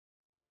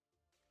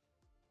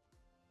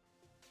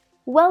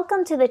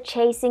Welcome to the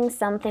Chasing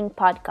Something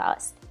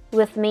podcast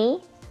with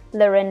me,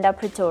 Lorinda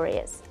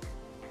Pretorius.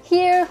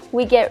 Here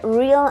we get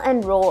real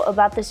and raw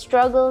about the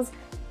struggles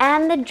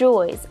and the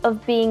joys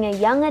of being a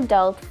young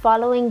adult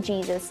following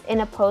Jesus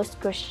in a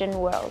post-Christian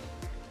world.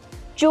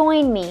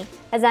 Join me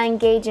as I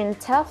engage in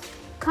tough,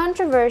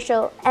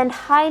 controversial, and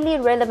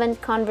highly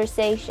relevant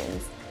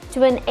conversations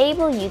to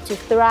enable you to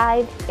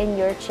thrive in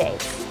your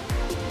chase.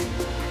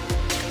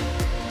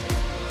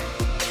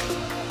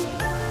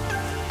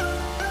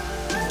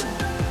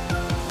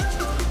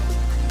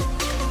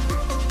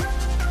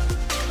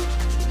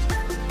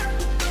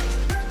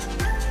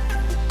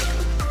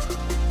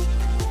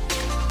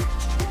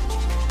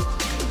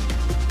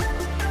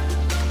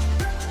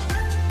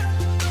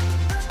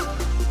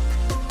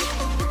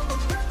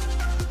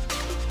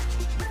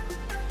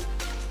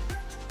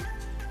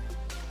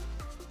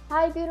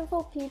 Hi,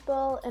 beautiful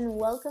people, and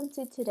welcome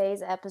to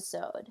today's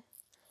episode.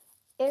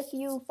 If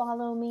you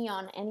follow me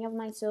on any of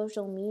my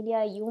social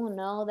media, you will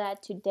know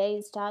that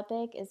today's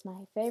topic is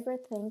my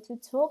favorite thing to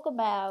talk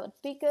about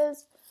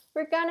because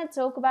we're gonna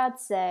talk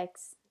about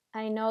sex.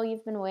 I know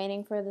you've been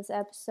waiting for this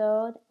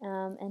episode,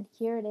 and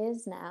here it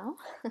is now.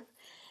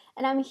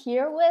 And I'm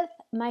here with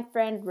my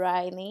friend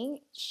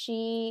Riley.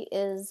 She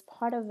is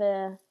part of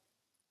a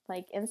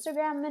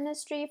Instagram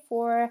ministry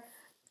for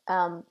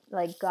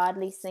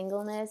godly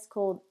singleness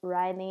called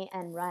Riley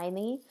and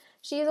Riley.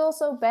 She's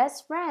also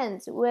best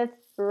friends with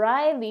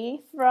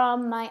Riley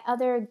from my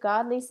other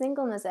godly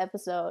singleness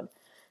episode.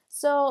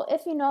 So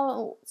if you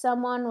know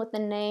someone with the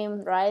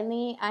name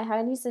Riley, I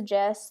highly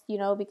suggest,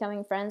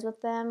 becoming friends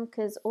with them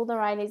because all the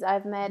Rileys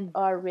I've met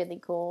are really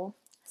cool.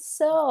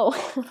 So,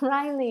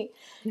 Riley,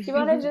 do you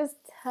want to just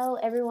tell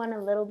everyone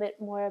a little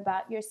bit more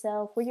about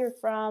yourself, where you're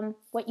from,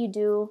 what you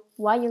do,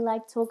 why you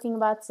like talking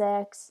about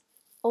sex,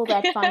 all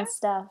that fun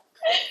stuff?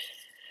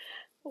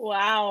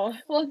 Wow.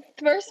 Well,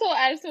 first of all,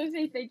 I just want to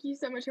say thank you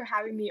so much for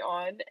having me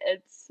on.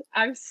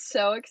 I'm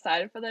so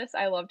excited for this.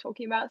 I love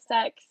talking about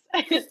sex.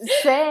 But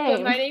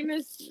Same. my name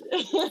is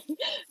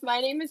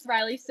my name is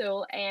Riley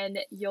Sewell, and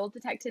you'll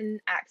detect an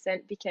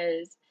accent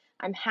because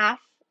I'm half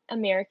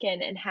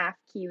American and half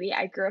Kiwi.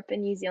 I grew up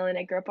in New Zealand.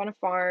 I grew up on a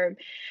farm.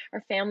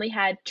 Our family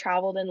had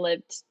traveled and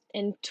lived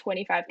in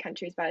 25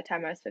 countries by the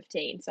time I was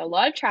 15. So a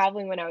lot of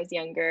traveling when I was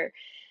younger.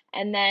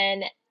 And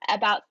then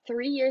about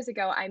 3 years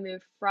ago, I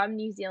moved from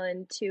New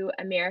Zealand to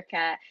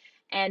America.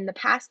 And the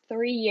past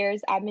 3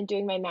 years, I've been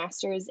doing my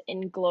master's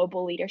in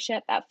global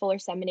leadership at Fuller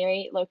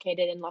Seminary,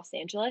 located in Los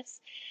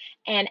Angeles.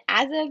 And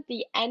as of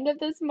the end of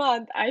this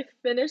month, I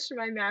finished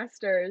my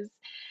master's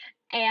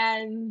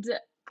and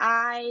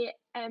I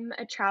am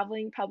a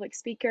traveling public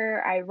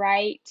speaker. I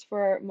write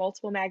for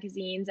multiple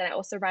magazines, and I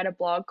also write a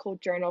blog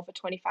called Journal of a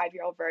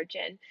 25-Year-Old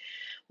Virgin,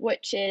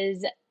 which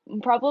is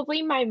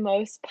probably my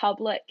most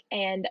public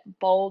and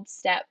bold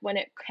step when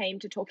it came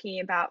to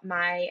talking about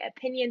my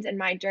opinions and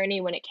my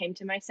journey when it came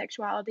to my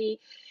sexuality,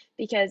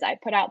 because I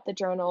put out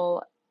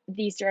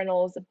these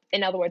journals,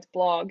 in other words,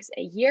 blogs,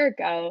 a year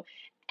ago.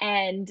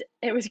 And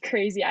it was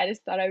crazy. I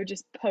just thought I would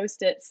just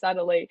post it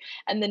subtly.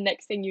 And the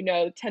next thing you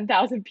know,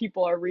 10,000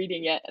 people are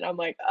reading it. And I'm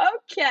like,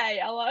 okay,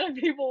 a lot of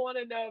people want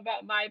to know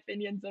about my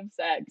opinions of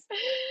sex.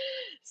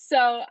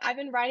 So I've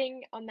been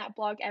writing on that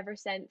blog ever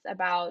since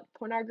about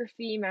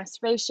pornography,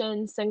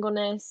 masturbation,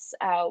 singleness,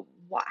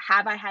 what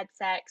have I had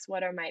sex,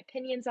 what are my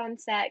opinions on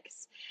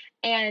sex.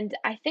 And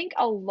I think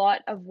a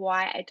lot of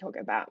why I talk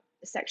about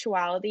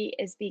sexuality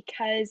is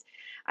because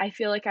I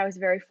feel like I was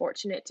very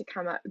fortunate to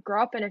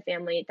grow up in a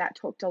family that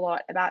talked a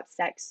lot about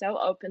sex so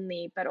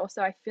openly, but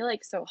also I feel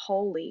like so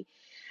wholly.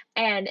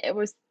 And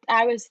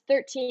I was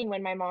 13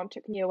 when my mom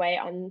took me away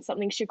on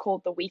something she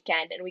called the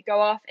weekend, and we go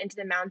off into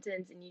the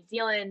mountains in New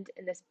Zealand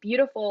in this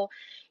beautiful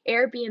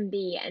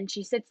Airbnb, and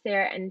she sits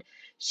there and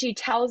she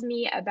tells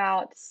me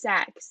about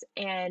sex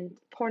and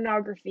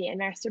pornography and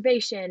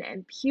masturbation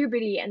and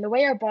puberty and the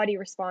way our body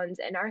responds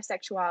and our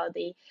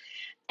sexuality.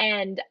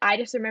 And I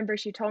just remember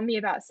she told me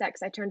about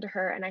sex. I turned to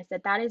her and I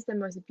said, "That is the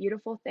most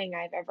beautiful thing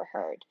I've ever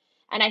heard."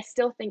 And I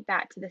still think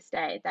that to this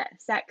day,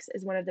 that sex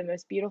is one of the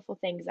most beautiful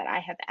things that I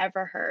have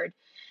ever heard.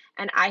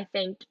 And I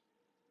think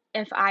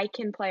if I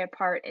can play a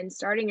part in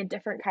starting a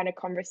different kind of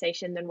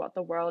conversation than what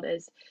the world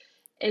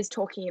is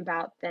talking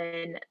about,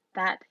 then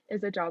that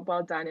is a job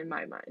well done in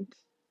my mind.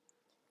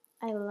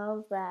 I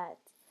love that.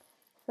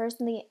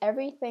 Firstly,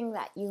 everything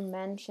that you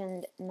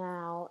mentioned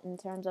now in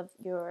terms of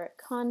your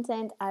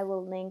content, I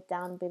will link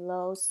down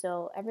below.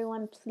 So,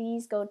 everyone,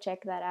 please go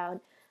check that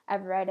out.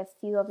 I've read a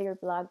few of your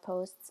blog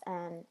posts,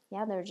 and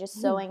yeah, they're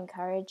just so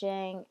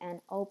encouraging and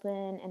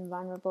open and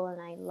vulnerable,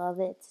 and I love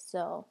it.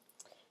 So,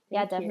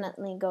 yeah, Thank you.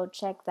 definitely go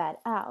check that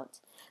out.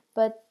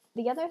 But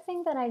the other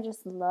thing that I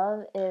just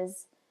love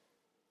is,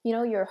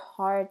 your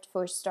heart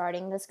for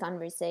starting this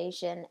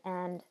conversation.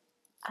 And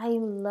I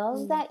love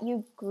Mm, that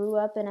you grew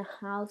up in a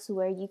house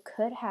where you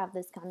could have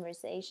this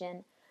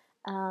conversation.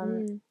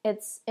 mm,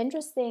 It's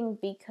interesting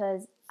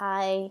because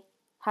I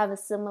have a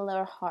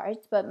similar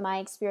heart, but my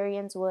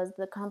experience was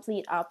the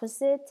complete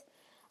opposite.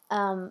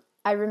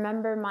 I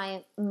remember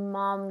my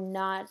mom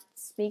not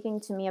speaking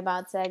to me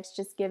about sex,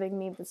 just giving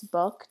me this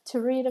book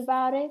to read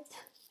about it.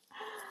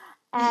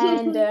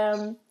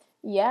 And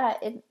yeah,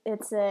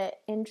 it's a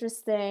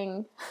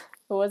interesting.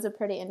 It was a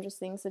pretty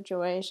interesting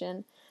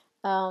situation.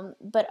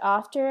 But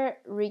after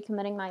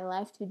recommitting my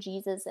life to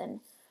Jesus and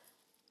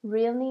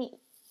really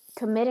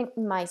committing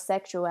my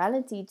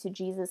sexuality to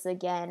Jesus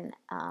again,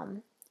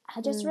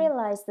 I just Mm,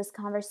 realized this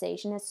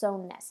conversation is so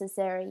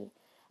necessary.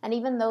 And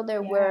even though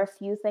there were yeah. a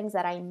few things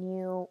that I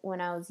knew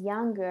when I was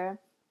younger,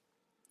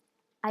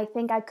 I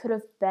think I could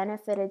have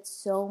benefited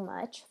so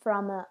much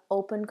from an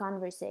open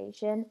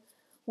conversation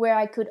where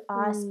I could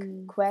ask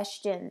Mm,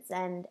 questions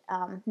and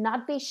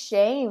not be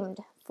shamed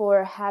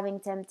for having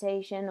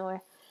temptation,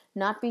 or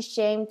not be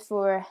shamed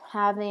for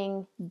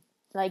having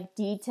like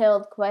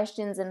detailed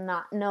questions and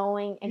not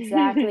knowing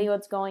exactly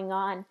what's going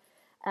on.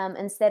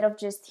 Instead of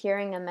just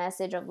hearing a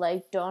message of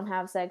like, don't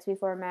have sex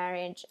before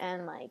marriage,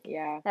 and like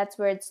yeah. that's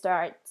where it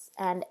starts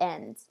and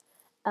ends.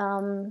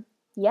 Um,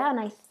 yeah, and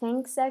I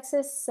think sex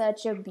is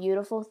such a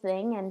beautiful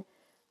thing, and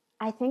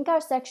I think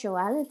our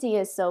sexuality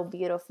is so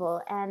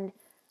beautiful, and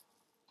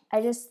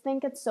I just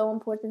think it's so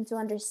important to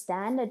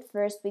understand it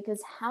first,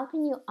 because how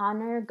can you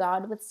honor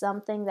God with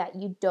something that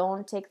you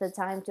don't take the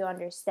time to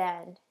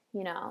understand,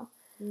 you know?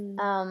 Mm,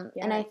 And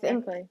yeah, I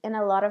think exactly. in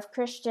a lot of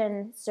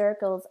Christian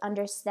circles,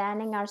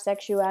 understanding our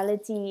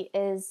sexuality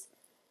is,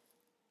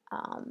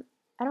 um,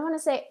 I don't want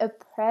to say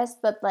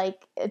oppressed, but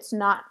like it's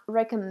not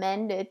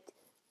recommended,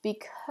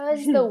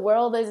 because the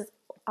world is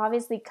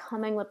obviously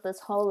coming with this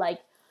whole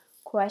like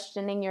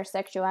questioning your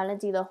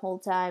sexuality the whole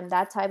time,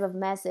 that type of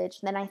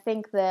message. Then I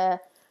think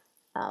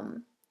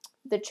um,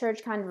 the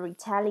church kind of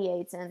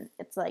retaliates, and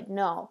it's like,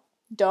 no,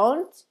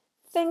 don't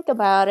think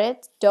about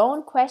it,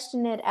 don't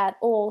question it at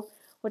all,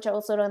 which I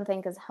also don't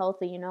think is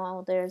healthy.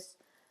 There's,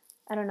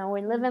 I don't know,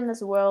 we live Mm, in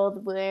this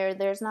world where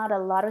there's not a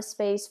lot of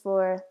space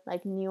for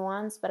like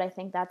nuance, but I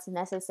think that's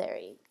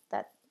necessary.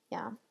 That,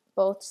 yeah,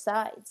 both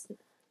sides.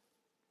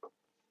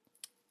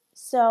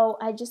 So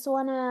I just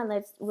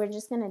wanna we're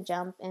just gonna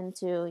jump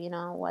into,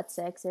 what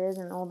sex is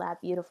and all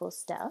that beautiful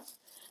stuff.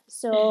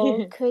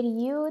 So could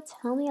you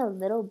tell me a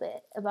little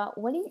bit about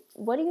what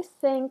do you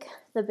think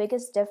the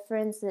biggest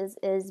differences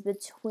is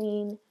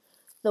between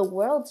the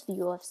world's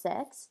view of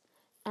sex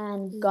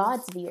and mm,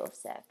 God's view of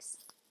sex?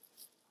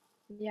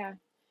 yeah.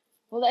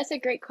 Well, that's a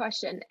great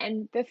question.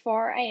 And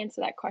before I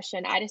answer that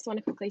question, I just want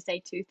to quickly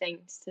say two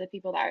things to the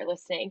people that are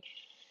listening.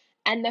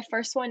 And the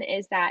first one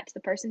is that to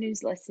the person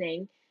who's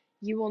listening,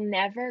 you will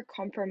never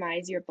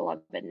compromise your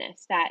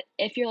belovedness. That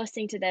if you're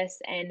listening to this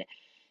and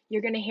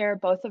you're going to hear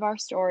both of our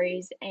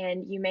stories,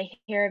 and you may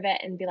hear of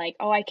it and be like,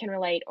 oh, I can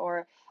relate,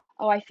 or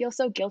oh, I feel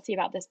so guilty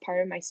about this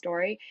part of my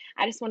story.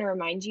 I just want to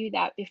remind you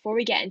that before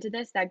we get into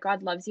this, that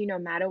God loves you no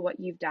matter what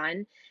you've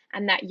done,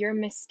 and that your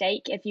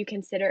mistake, if you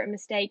consider it a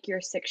mistake, your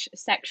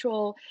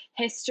sexual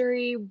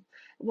history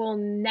will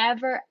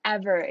never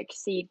ever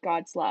exceed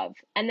God's love.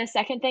 And the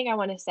second thing I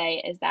want to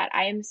say is that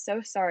I am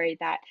so sorry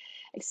that,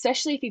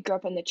 especially if you grew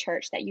up in the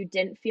church, that you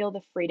didn't feel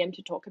the freedom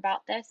to talk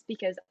about this,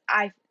 because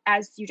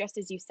as you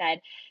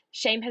said,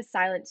 shame has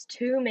silenced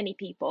too many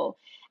people,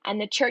 and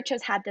the church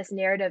has had this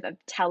narrative of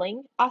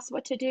telling us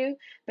what to do,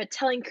 but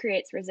telling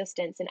creates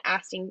resistance, and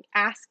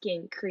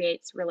asking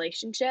creates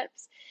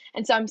relationships.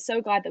 And so I'm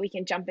so glad that we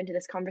can jump into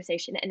this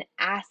conversation and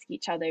ask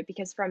each other,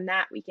 because from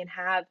that we can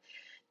have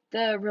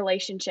the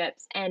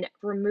relationships and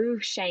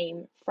remove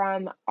shame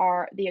from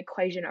our the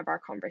equation of our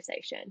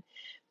conversation.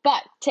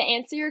 But to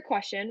answer your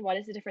question, what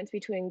is the difference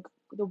between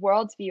the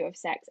world's view of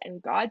sex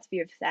and God's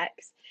view of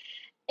sex?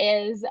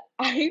 Is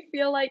I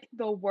feel like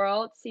the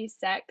world sees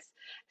sex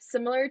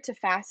similar to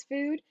fast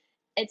food.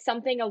 It's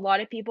something a lot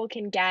of people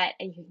can get,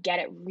 and you can get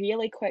it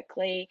really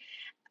quickly,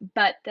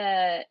 but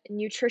the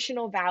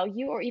nutritional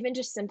value, or even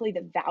just simply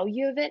the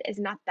value of it, is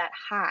not that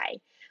high.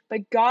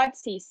 But God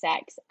sees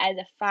sex as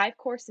a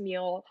five-course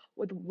meal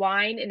with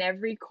wine in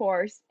every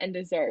course and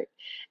dessert.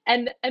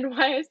 And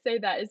why I say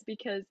that is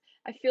because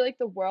I feel like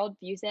the world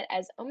views it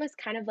as almost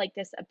kind of like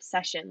this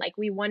obsession. Like,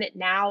 we want it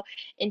now,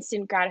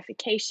 instant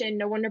gratification.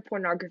 No wonder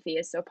pornography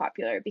is so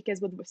popular, because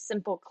with a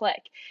simple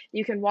click,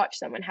 you can watch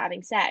someone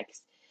having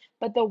sex.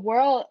 But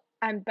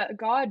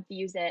God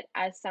views it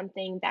as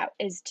something that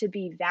is to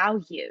be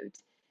valued.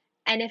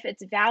 And if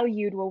it's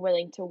valued, we're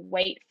willing to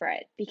wait for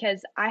it,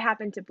 because I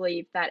happen to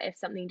believe that if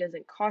something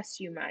doesn't cost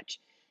you much,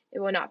 it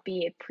will not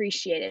be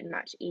appreciated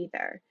much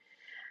either.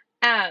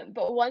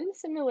 But one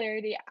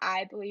similarity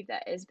I believe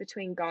that is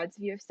between God's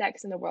view of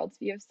sex and the world's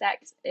view of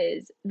sex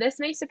is, this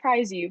may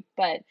surprise you,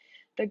 but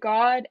the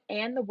God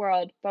and the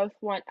world both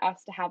want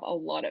us to have a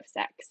lot of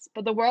sex.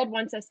 But the world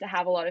wants us to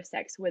have a lot of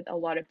sex with a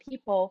lot of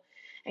people,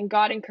 and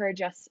God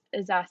encourages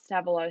us to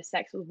have a lot of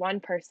sex with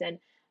one person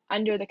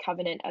under the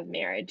covenant of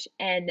marriage.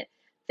 And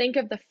think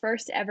of the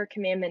first ever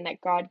commandment that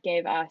God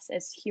gave us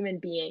as human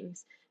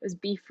beings. It was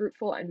be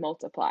fruitful and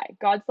multiply.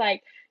 God's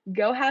like,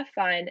 go have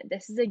fun.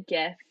 This is a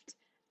gift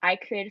I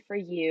created for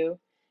you.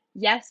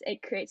 Yes,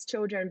 it creates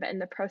children, but in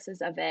the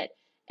process of it,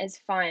 as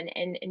fun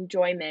and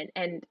enjoyment.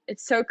 And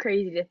it's so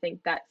crazy to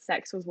think that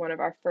sex was one of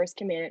our first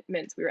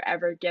commandments we were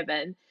ever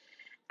given.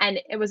 And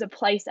it was a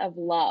place of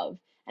love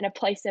and a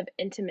place of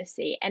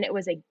intimacy, and it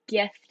was a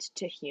gift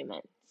to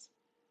humans.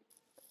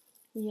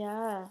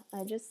 Yeah,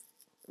 I just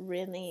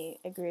really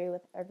agree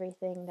with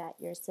everything that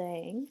you're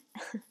saying.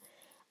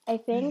 I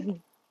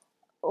think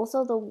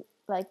also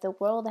the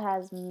world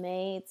has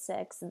made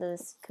sex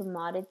this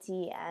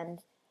commodity, and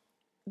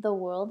the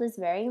world is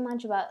very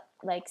much about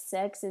like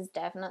sex is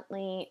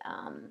definitely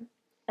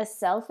a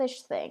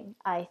selfish thing,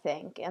 I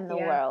think, in the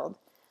Yeah. world,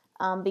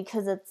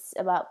 because it's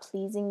about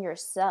pleasing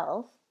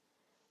yourself,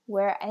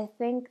 where I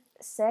think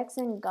sex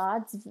in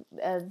God's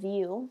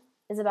view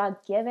is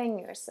about giving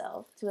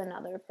yourself to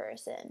another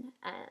person,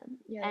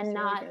 Yeah, and that's really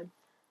not, good.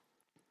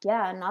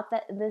 yeah, not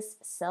that this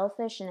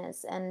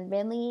selfishness, and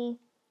really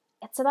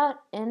it's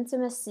about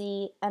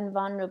intimacy and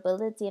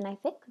vulnerability. And I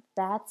think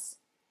that's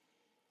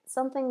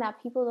something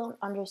that people don't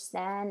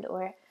understand,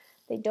 or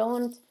they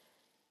don't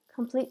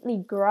completely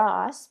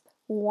grasp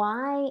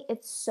why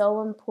it's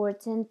so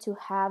important to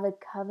have a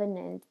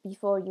covenant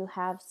before you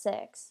have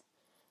sex.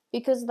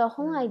 Because the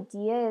whole Mm.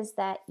 idea is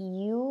that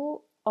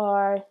you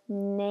are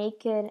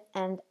naked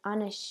and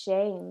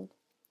unashamed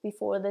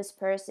before this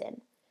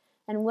person.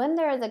 And when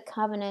there is a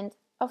covenant,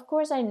 of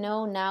course, I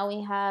know now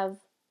we have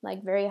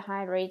like very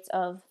high rates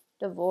of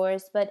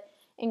divorce, but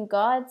in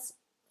God's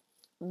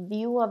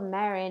view of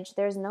marriage,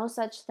 there's no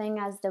such thing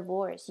as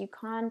divorce. You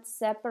can't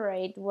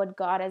separate what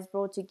God has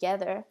brought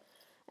together.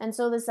 And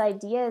so, this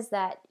idea is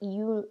that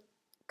you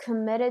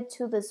committed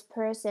to this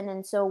person.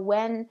 And so,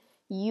 when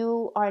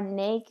you are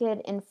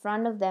naked in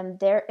front of them,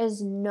 there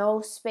is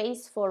no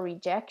space for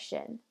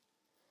rejection.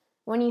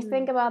 When you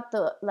think Mm. about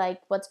the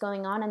like what's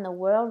going on in the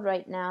world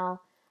right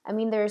now, I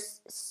mean,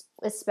 there's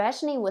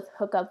especially with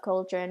hookup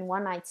culture and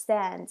one night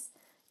stands,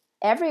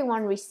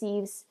 everyone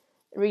receives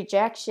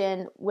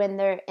rejection when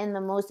they're in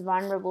the most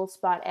vulnerable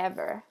spot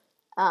ever.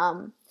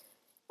 Um,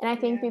 and I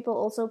think Yeah. people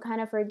also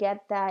kind of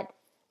forget that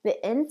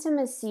the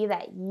intimacy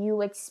that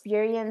you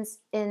experience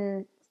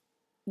in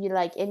you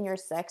like in your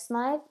sex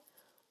life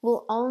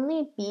will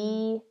only Mm.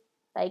 be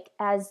like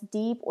as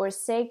deep or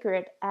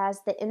sacred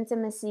as the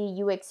intimacy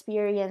you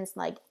experience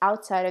like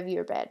outside of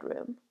your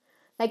bedroom.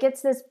 Like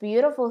it's this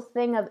beautiful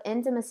thing of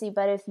intimacy,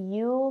 but if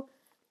you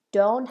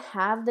don't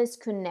have this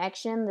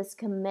connection, this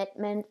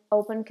commitment,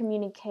 open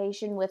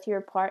communication with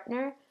your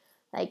partner,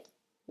 like,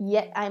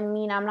 yet, Mm. I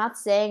mean, I'm not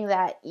saying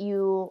that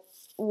you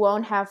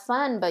won't have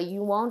fun, but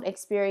you won't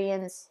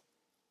experience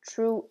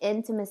true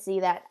intimacy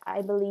that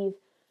I believe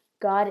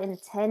God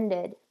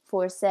intended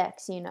for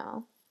sex, you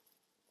know?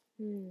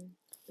 Mm.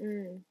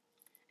 Mm.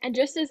 And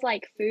just as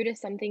like food is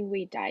something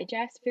we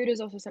digest, food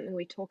is also something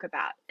we talk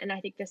about. And I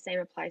think the same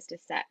applies to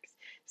sex.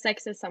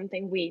 Sex is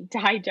something we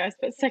digest,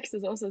 but sex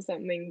is also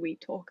something we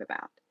talk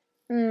about.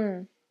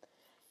 Mm.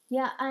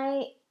 Yeah,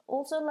 I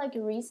also like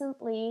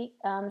recently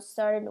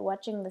started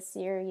watching the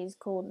series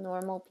called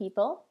Normal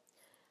People.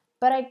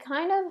 But I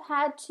kind of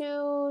had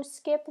to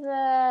skip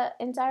the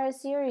entire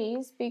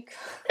series because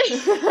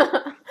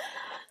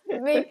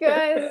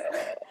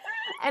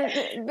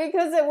and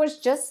because it was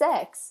just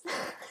sex.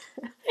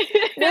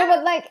 No,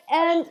 but like,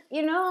 and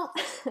you know,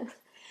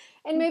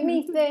 it made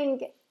me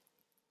think,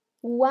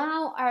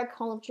 wow, our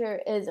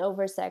culture is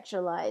over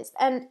sexualized.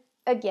 And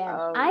again,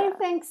 Oh I yeah.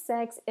 think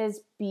sex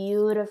is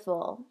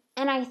beautiful.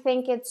 And I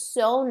think it's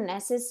so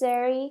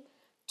necessary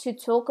to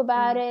talk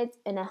about Mm. it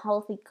in a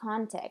healthy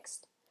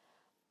context.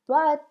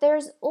 But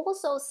there's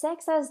also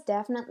sex has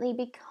definitely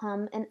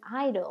become an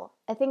idol.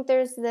 I think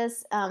there's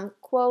this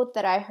quote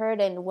that I heard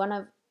in one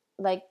of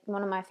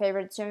my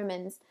favorite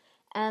sermons,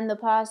 and the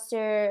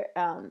pastor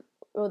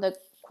or the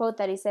quote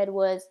that he said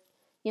was,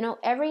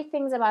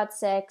 everything's about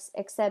sex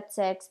except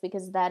sex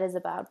because that is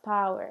about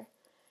power.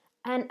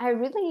 And I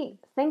really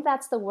think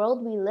that's the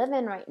world we live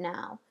in right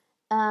now,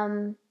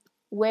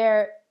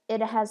 where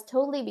it has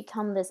totally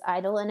become this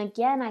idol. And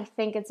again, I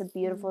think it's a Mm.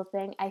 beautiful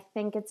thing. I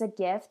think it's a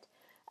gift.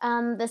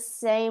 The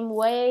same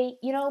way,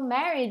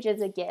 marriage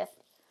is a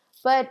gift.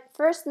 But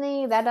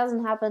firstly, that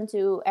doesn't happen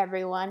to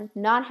everyone.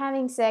 Not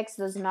having sex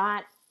does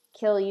not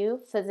kill you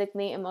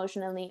physically,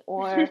 emotionally,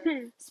 or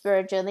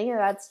spiritually.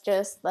 That's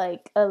just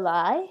like a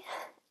lie.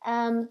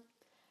 Um,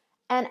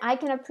 and I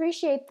can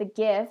appreciate the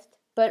gift,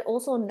 but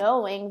also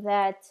knowing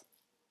that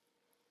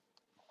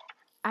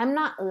I'm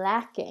not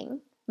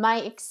lacking. My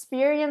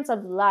experience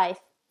of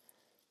life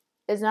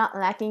is not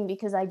lacking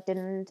because I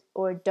didn't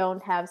or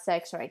don't have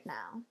sex right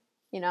now,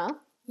 you know?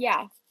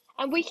 Yeah.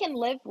 And we can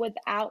live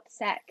without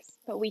sex,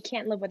 but we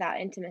can't live without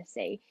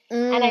intimacy.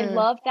 And I Mm,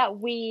 love that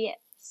we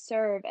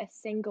serve a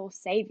single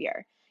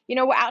savior. You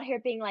know, we're out here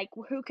being like,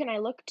 who can I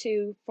look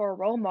to for a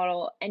role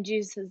model? And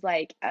Jesus is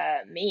like,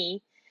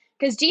 me.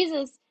 Because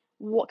Jesus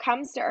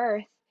comes to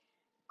earth,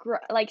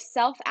 like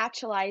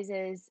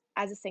self-actualizes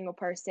as a single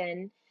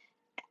person,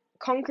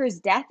 conquers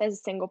death as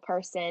a single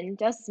person,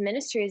 does his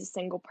ministry as a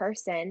single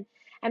person,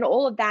 and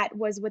all of that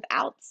was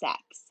without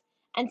sex.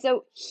 And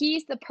so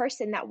he's the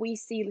person that we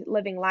see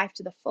living life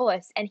to the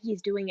fullest, and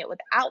he's doing it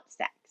without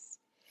sex.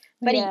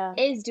 but he Yeah.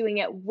 is doing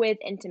it with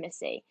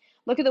intimacy.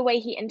 Look at the way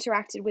he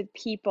interacted with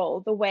people,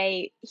 the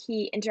way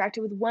he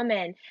interacted with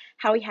women,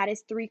 how he had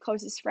his 3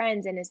 closest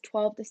friends and his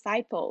 12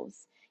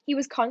 disciples. He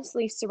was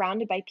constantly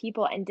surrounded by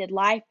people and did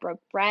life,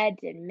 broke bread,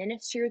 did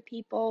ministry with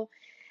people.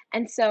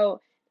 And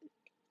so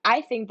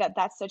I think that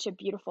that's such a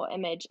beautiful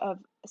image of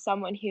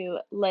someone who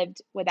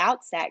lived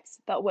without sex,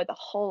 but with a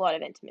whole lot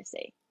of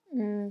intimacy.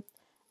 Mm,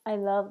 I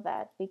love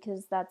that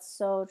because that's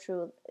so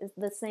true. It's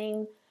the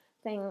same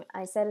thing.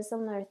 I said a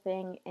similar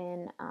thing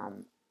in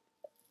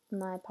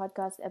my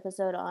podcast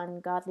episode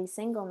on godly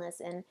singleness,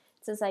 and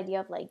it's this idea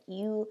of like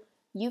you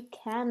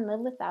can live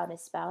without a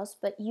spouse,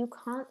 but you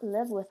can't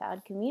live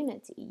without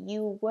community.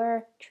 You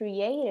were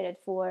created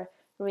for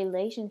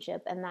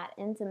relationship and that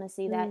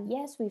intimacy that Mm,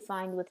 yes we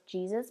find with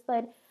Jesus,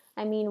 but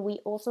I mean we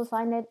also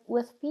find it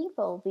with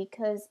people,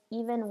 because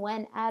even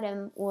when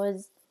Adam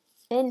was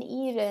in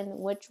Eden,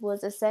 which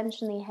was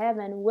essentially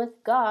heaven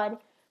with God,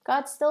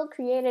 God still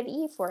created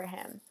Eve for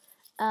him.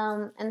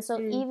 And so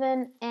mm,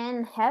 even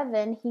in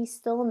heaven, he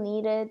still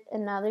needed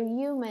another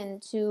human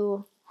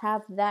to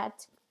have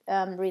that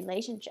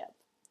relationship.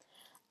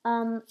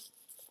 Um,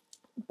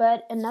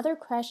 but another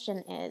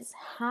question is,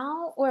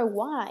 how or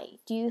why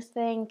do you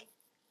think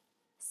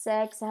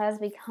sex has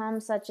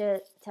become such a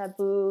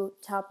taboo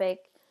topic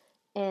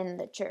in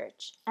the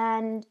church?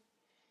 And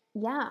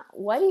yeah,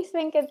 why do you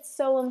think it's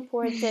so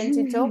important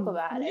to talk mm.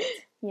 about it?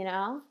 You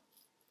know?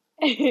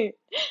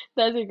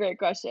 That's a great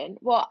question.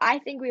 Well, I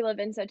think we live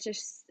in such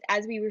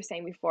as we were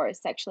saying before, a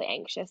sexually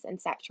anxious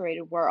and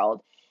saturated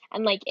world.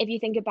 And like, if you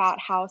think about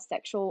how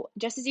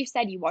just as you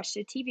said, you watched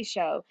a TV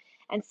show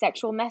and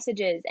sexual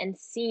messages and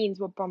scenes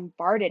were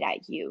bombarded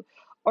at you.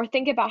 Or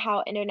think about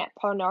how internet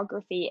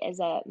pornography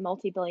is a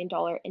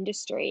multi-billion-dollar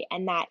industry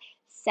and that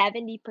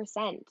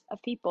 70%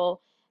 of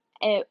people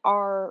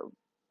are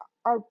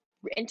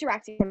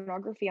interacting with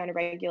pornography on a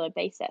regular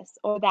basis,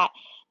 or that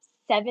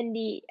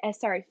 57%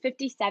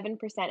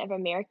 of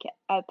American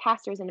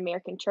pastors in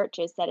American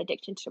churches said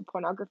addiction to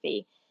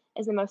pornography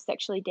is the most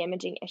sexually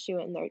damaging issue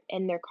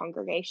in their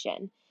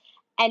congregation.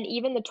 And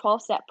even the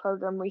 12-step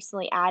program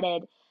recently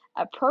added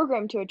a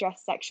program to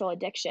address sexual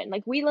addiction.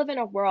 Like, we live in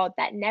a world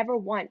that never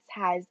once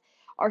has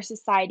our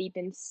society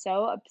been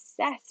so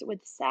obsessed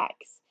with sex.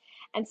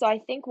 And so I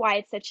think why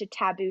it's such a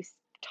taboo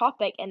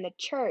topic in the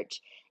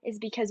church is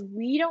because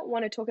we don't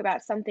want to talk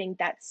about something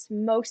that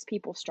most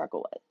people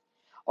struggle with,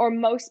 or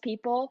most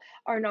people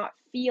are not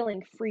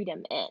feeling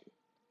freedom in.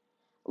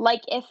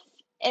 Like, if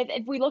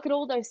we look at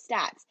all those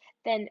stats,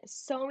 then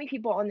so many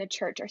people in the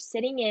church are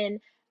sitting in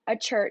a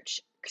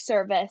church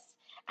service,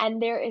 and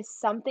there is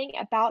something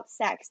about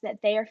sex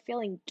that they are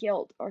feeling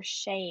guilt or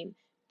shame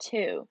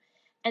too.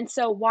 And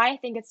so why I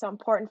think it's so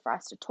important for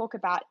us to talk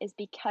about is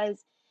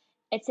because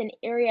it's an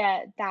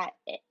area that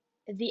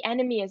the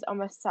enemy is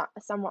almost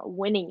somewhat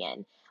winning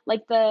in.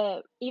 Like,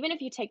 the even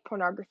if you take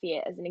pornography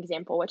as an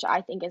example, which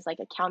I think is like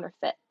a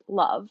counterfeit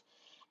love,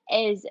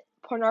 is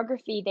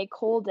pornography. They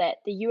called it,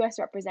 the US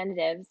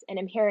representatives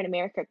and here in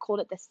America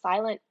called it the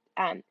silent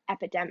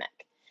epidemic.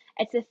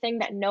 It's a thing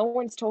that no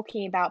one's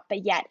talking about,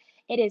 but yet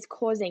it is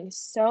causing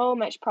so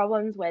much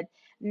problems with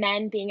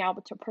men being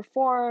able to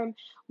perform,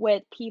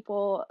 with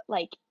people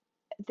like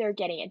they're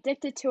getting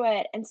addicted to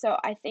it. And so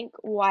I think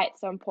why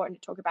it's so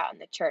important to talk about in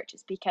the church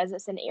is because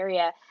it's an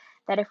area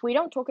that if we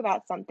don't talk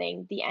about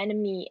something, the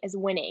enemy is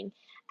winning.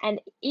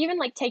 And even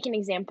like, take an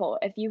example,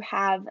 if you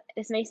have,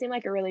 this may seem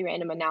like a really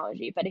random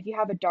analogy, but if you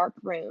have a dark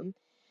room,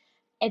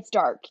 it's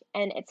dark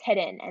and it's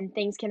hidden and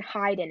things can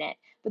hide in it.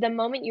 But the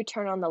moment you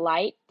turn on the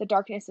light, the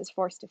darkness is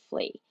forced to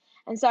flee.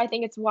 And so I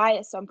think it's why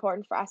it's so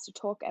important for us to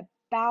talk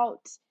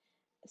about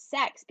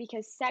sex,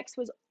 because sex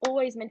was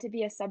always meant to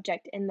be a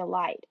subject in the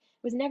light.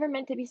 It was never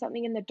meant to be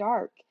something in the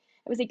dark.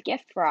 It was a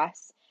gift for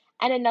us.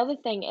 And another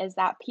thing is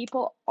that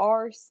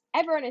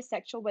everyone is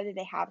sexual whether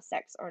they have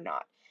sex or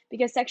not,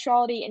 because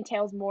sexuality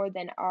entails more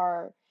than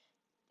our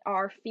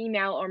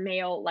female or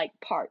male like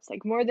parts,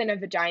 like more than a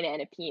vagina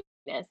and a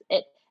penis.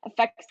 It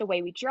affects the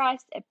way we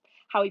dress,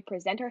 how we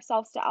present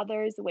ourselves to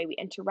others, the way we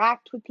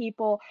interact with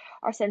people,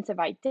 our sense of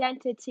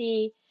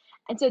identity.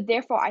 And so,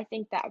 therefore, I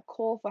think that a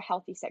call for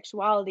healthy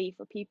sexuality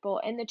for people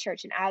in the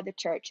church and out of the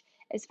church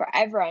is for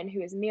everyone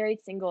who is married,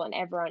 single, and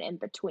everyone in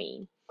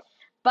between.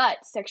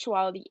 But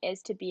sexuality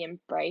is to be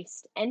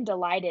embraced and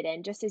delighted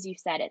in, just as you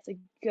said, it's a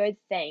good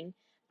thing,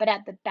 but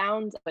at the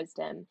bounds of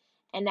wisdom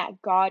and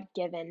at God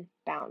given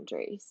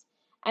boundaries.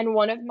 And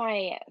one of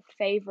my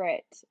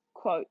favorite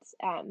quotes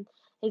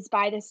is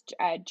by this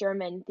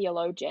German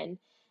theologian,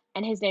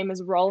 and his name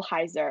is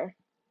Rollheiser.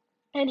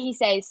 And he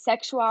says,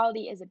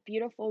 sexuality is a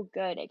beautiful,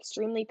 good,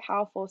 extremely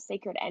powerful,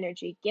 sacred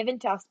energy given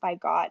to us by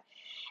God.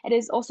 It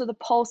is also the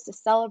pulse to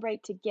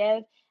celebrate, to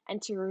give,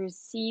 and to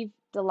receive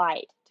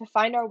delight, to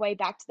find our way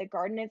back to the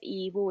Garden of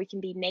Eve where we can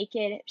be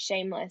naked,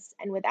 shameless,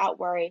 and without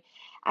worry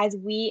as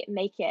we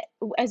make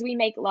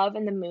love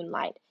in the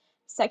moonlight.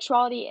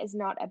 Sexuality is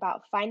not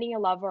about finding a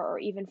lover or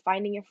even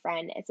finding a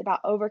friend. It's about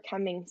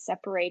overcoming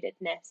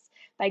separatedness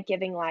by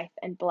giving life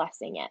and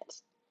blessing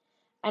it.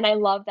 And I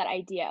love that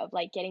idea of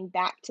like getting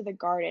back to the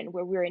garden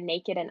where we were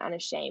naked and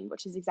unashamed,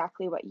 which is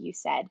exactly what you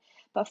said.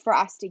 But for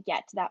us to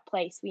get to that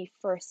place, we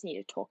first need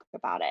to talk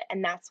about it.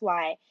 And that's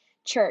why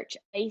church,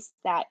 a place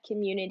that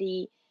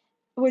community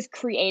was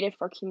created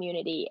for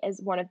community,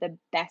 is one of the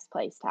best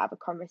place to have a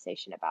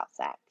conversation about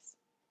sex.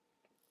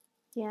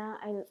 Yeah,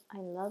 I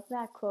love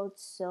that quote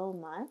so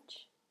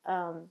much.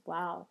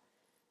 Wow,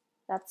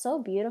 that's so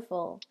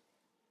beautiful.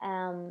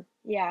 Um,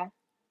 Yeah.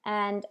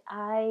 and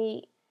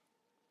I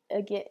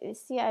again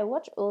see I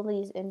watch all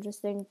these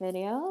interesting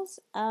videos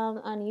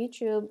on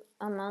YouTube.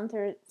 A month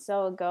or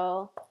so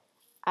ago,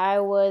 I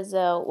was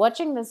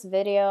watching this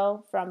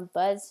video from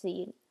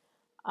BuzzFeed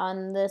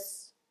on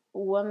this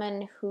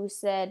woman who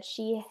said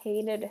she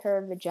hated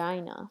her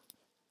vagina.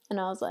 And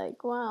I was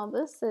like, wow,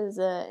 this is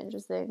an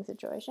interesting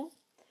situation.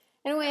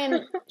 And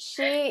when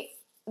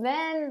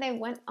then they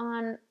went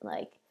on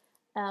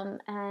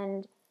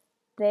and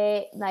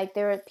there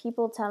were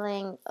people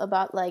telling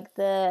about like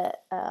the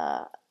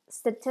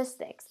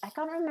statistics. I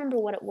can't remember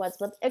what it was,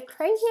 but a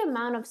crazy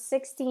amount of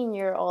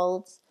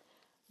 16-year-olds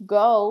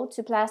go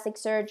to plastic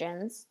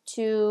surgeons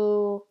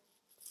to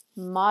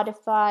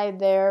modify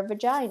their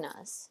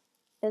vaginas.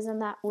 Isn't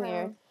that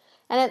weird? Wow.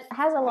 And it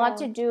has a lot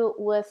to Wow. do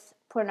with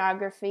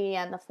pornography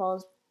and the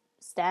false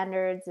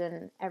standards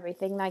and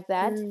everything like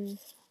that. Mm.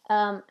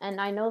 And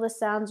I know this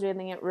sounds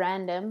really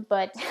random,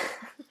 but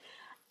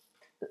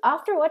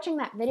after watching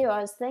that video,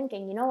 I was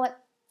thinking, you know what?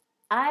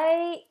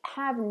 I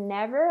have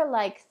never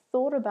like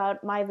thought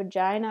about my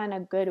vagina in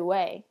a good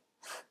way.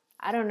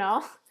 I don't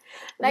know.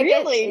 Like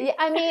Really?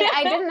 I mean,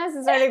 I didn't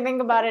necessarily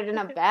think about it in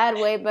a bad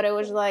way, but it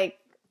was like,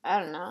 I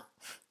don't know.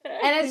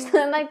 And it's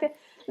like, and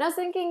I was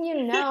thinking,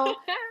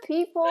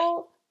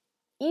 people,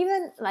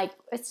 even like,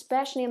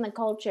 especially in the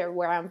culture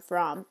where I'm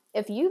from,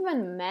 if you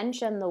even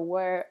mention the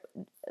word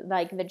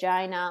like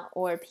vagina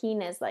or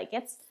penis, like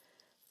it's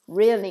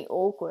really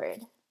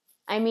awkward.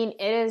 I mean,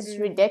 it is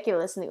Mm.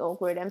 ridiculously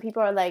awkward, and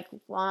people are like,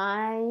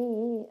 why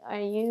are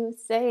you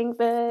saying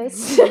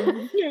this?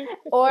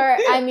 Or,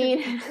 I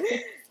mean,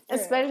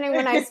 especially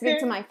when I speak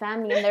to my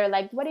family and they're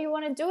like, what do you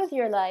want to do with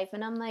your life?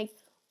 And I'm like,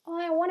 oh,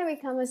 I want to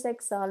become a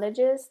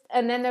sexologist.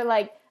 And then they're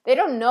like, they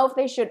don't know if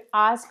they should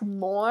ask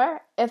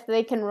more, if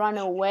they can run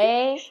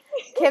away.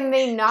 Can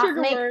they not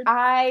Trigger make word.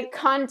 eye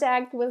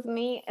contact with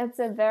me?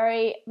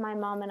 My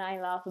mom and I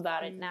laugh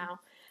about it now.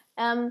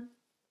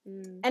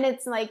 And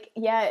it's like,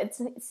 yeah, it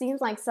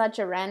seems like such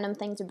a random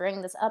thing to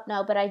bring this up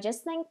now, but I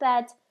just think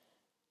that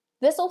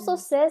this also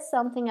says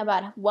something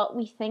about what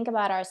we think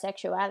about our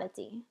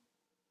sexuality.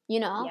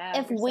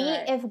 Yeah, for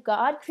sure. If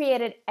God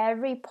created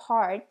every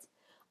part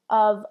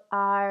of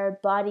our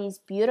bodies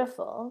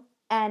beautiful,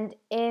 and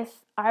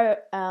if our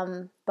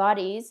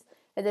bodies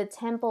are the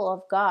temple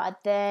of God,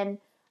 then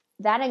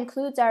that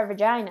includes our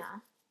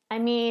vagina. I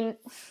mean,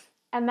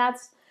 and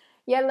that's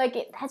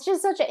that's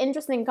just such an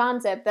interesting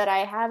concept that I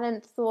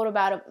haven't thought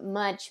about it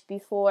much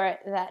before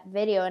that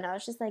video, and I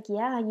was just like,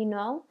 yeah,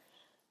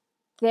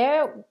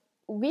 there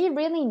we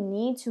really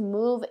need to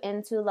move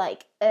into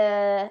like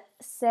a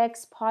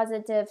sex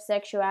positive,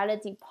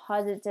 sexuality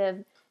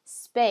positive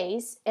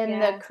space in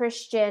the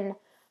Christian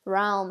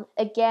realm.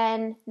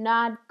 Again,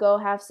 not go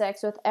have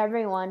sex with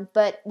everyone,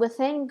 but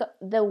within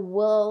the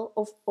will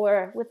of,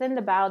 or within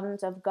the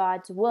bounds of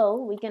God's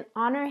will, we can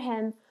honor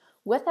him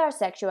with our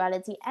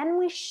sexuality, and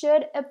we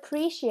should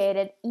appreciate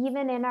it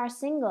even in our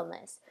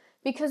singleness,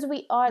 because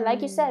we are,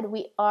 like you said,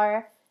 we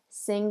are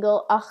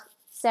single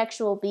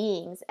sexual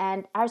beings,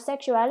 and our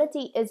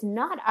sexuality is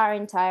not our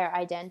entire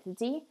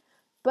identity,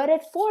 but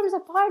it forms a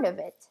part of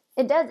it.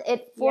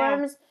 It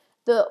forms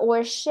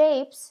or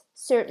shapes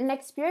certain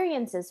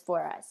experiences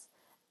for us.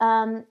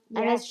 And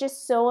it's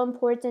just so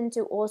important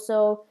to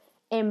also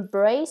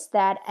embrace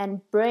that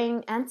and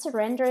bring and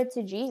surrender it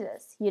to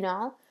Jesus,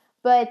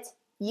 But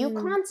you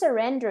can't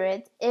surrender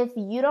it if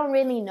you don't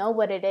really know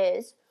what it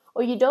is,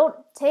 or you don't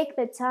take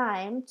the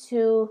time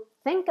to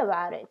think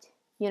about it,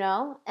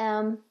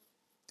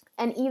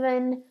 and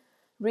even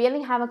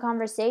really have a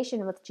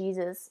conversation with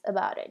Jesus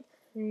about it.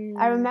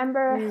 I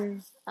remember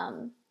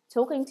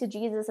talking to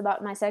Jesus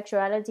about my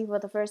sexuality for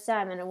the first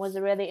time, and it was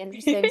a really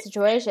interesting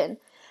situation.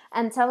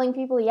 And telling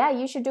people, yeah,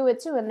 you should do it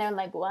too. And they're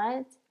like,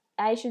 what?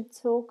 I should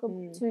talk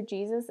to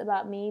Jesus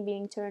about me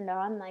being turned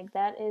on? Like,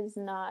 that is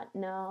not,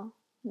 no.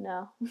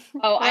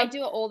 Oh, I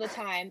do it all the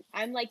time.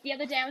 I'm like, the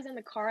other day I was in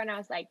the car and I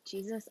was like,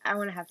 Jesus, I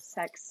want to have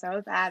sex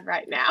so bad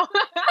right now.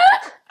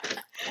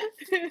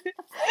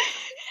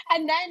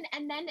 And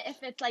then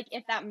if it's like,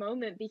 if that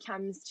moment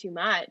becomes too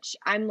much,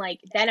 I'm like,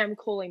 then I'm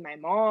calling my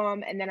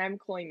mom, and then I'm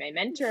calling my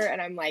mentor,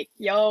 and I'm like,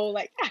 yo,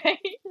 like, because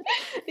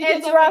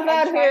it's I'm rough like,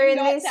 I'm out here trying in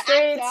not these to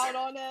streets. act out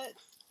on it.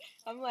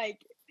 I'm like,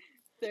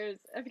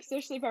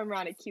 especially if I'm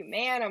around a cute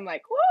man, I'm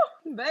like,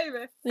 whoo,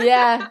 baby.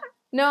 Yeah.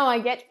 No, I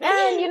get.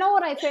 And you know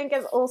what I think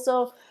is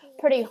also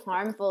pretty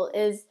harmful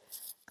is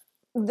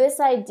this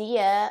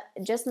idea,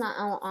 just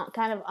not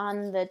kind of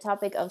on the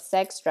topic of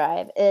sex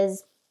drive,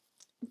 is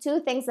two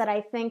things that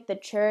I think the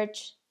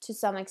church to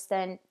some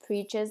extent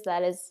preaches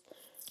that is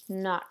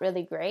not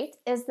really great,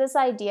 is this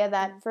idea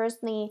that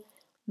firstly,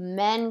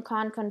 men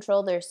can't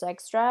control their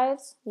sex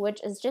drives,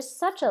 which is just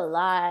such a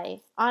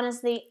lie.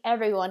 Honestly,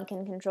 everyone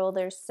can control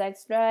their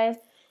sex drive.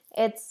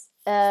 It's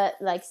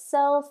like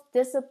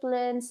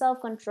self-discipline,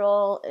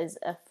 self-control is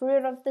a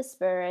fruit of the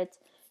spirit.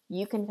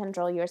 You can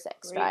control your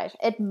sex drive.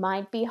 Preach. It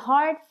might be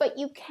hard, but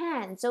you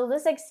can. So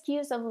this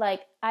excuse of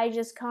like I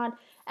just can't,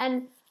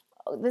 and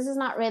this is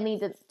not really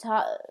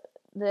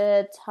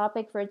the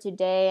topic for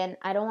today, and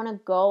I don't want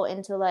to go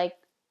into like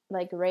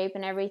rape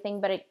and everything,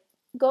 but it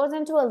goes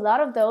into a lot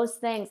of those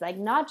things, like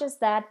not just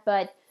that,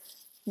 but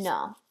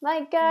no,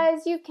 like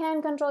guys, you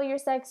can control your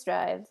sex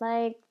drive.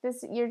 Like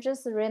this, you're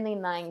just really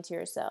lying to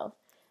yourself.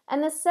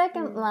 And the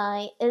second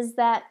lie is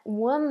that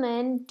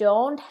women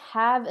don't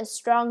have a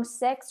strong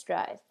sex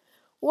drive,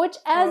 which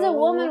as a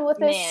woman Oh with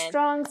a man.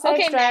 strong sex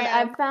Okay, drive,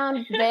 ma'am. I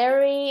found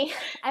very,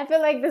 I feel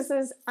like this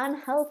is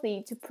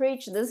unhealthy to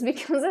preach this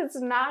because it's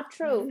not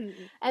true.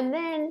 And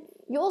then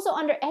you also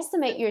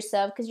underestimate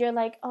yourself because you're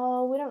like,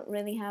 oh, we don't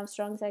really have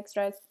strong sex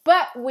drives,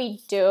 but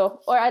we do,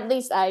 or at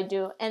least I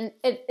do. And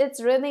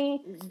it's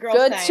really Girl,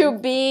 good to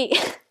same. be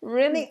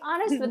really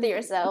honest with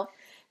yourself,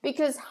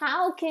 because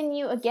how can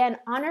you again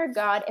honor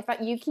God if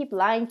you keep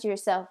lying to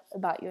yourself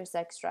about your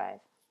sex drive?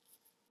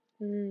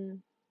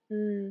 Mm,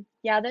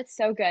 yeah, that's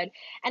so good.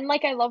 And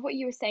like I love what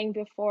you were saying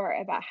before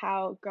about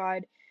how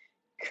God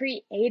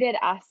created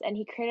us and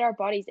he created our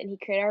bodies and he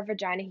created our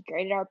vagina, he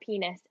created our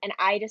penis. And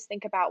I just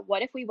think about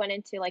what if we went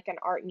into like an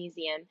art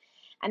museum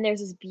and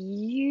there's this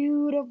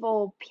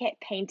beautiful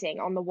painting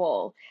on the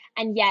wall,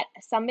 and yet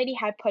somebody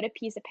had put a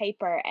piece of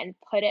paper and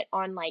put it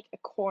on like a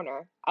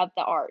corner of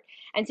the art.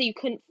 And so you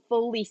couldn't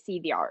fully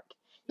see the art.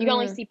 You can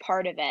only Mm, see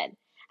part of it.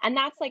 And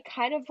that's like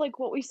kind of like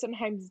what we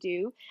sometimes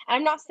do. And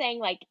I'm not saying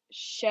like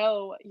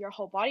show your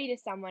whole body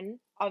to someone.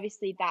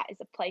 Obviously, that is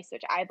a place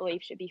which I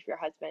believe should be for your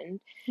husband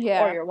or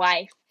yeah. your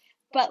wife.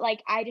 But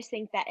like I just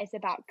think that it's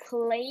about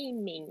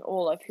claiming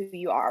all of who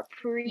you are,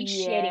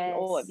 appreciating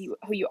all of Yes. you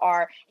who you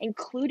are,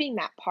 including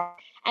that part.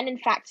 And in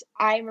fact,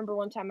 I remember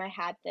one time I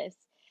had this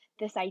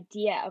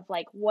idea of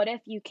like what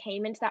if you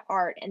came into that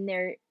art and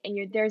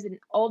there's an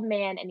old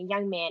man and a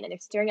young man and they're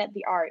staring at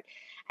the art,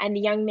 and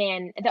the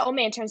old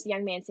man turns to the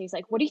young man and says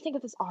like, what do you think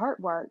of this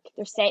artwork?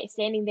 They're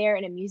standing there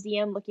in a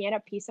museum looking at a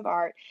piece of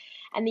art,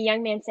 and the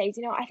young man says,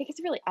 I think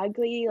it's really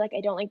ugly. Like,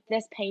 I don't like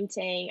this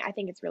painting. I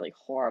think it's really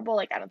horrible.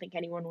 Like, I don't think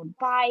anyone would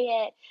buy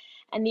it.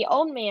 And the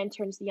old man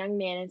turns to the young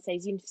man and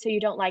says, so you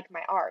don't like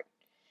my art.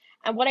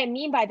 And what I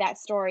mean by that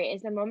story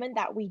is the moment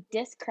that we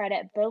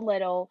discredit,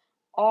 belittle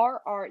our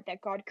art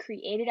that God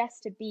created us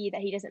to be,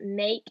 that he doesn't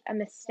make a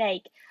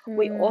mistake,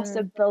 we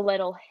also Mm,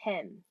 belittle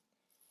him.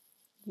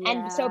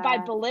 And so by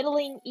yeah.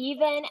 belittling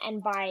even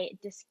and by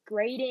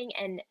disgrading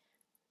and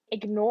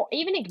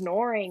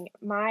ignoring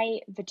my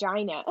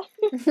vagina,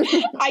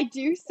 I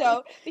do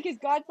so because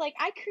God's like,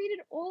 I created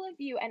all of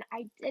you and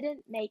I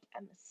didn't make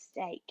a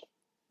mistake.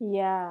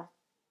 Yeah.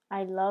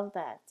 I love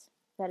that.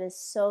 That is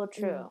so Mm.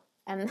 true.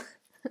 And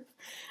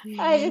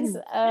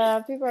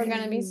people are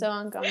gonna be so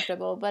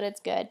uncomfortable, but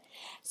it's good.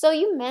 So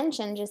you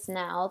mentioned just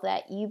now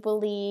that you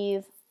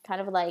believe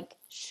kind of like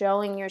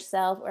showing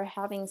yourself or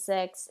having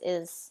sex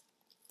is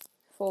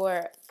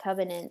for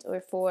covenant or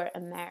for a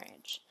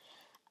marriage.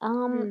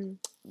 Um, Mm.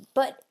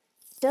 but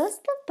does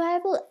the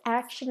Bible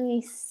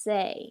actually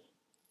say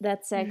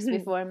that sex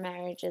before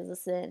marriage is a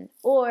sin,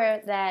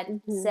 or that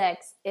Mhm.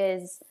 sex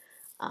is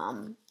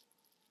um,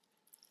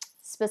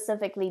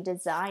 specifically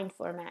designed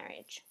for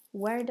marriage?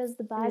 Where does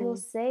the Bible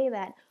Mm. say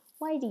that?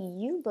 Why do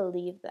you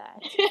believe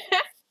that?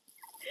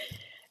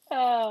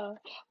 Oh,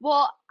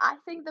 well, I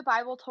think the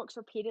Bible talks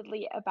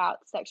repeatedly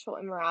about sexual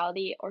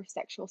immorality or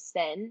sexual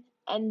sin,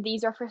 and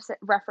these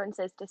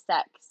references to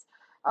sex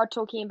are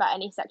talking about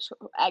any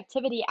sexual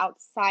activity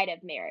outside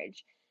of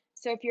marriage.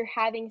 So if you're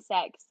having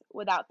sex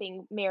without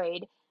being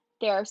married,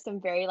 there are some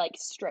very like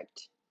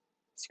strict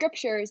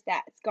scriptures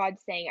that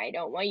God's saying, I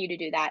don't want you to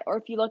do that. Or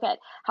if you look at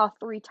how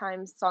three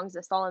times Songs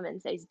of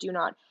Solomon says, do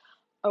not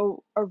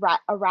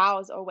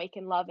arouse or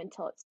awaken love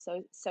until it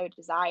so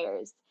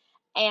desires.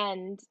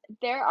 And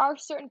there are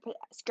certain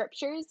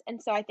scriptures,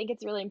 and so I think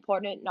it's really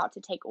important not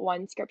to take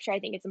one scripture. I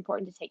think it's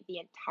important to take the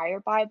entire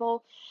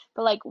Bible.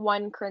 But like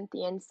 1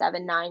 Corinthians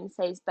 7:9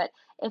 says, but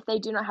if they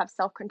do not have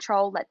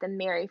self-control, let them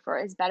marry, for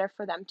it is better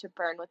for them to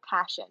burn with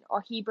passion.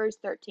 Or Hebrews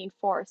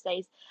 13:4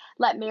 says,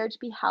 let marriage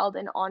be held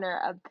in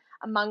honor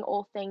among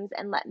all things,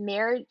 and let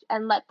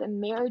the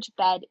marriage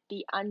bed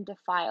be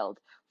undefiled,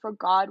 for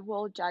God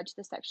will judge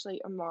the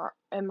sexually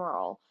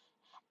immoral.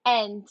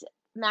 And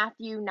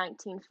Matthew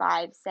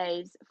 19:5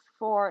 says,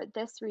 for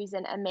this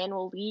reason, a man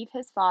will leave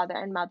his father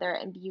and mother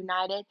and be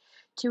united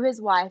to his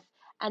wife,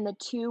 and the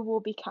two will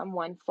become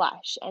one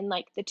flesh. And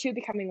like the two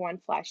becoming one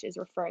flesh is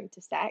referring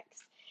to sex.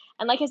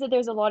 And like I said,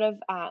 there's a lot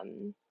of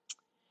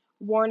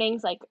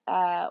warnings, like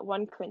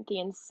 1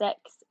 Corinthians 6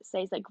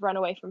 says, like, run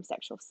away from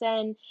sexual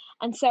sin.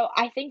 And so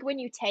I think when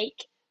you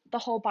take the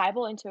whole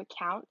Bible into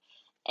account,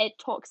 it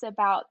talks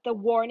about the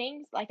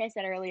warnings. Like I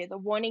said earlier, the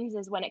warnings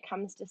is when it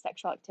comes to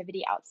sexual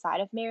activity outside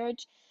of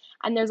marriage.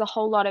 And there's a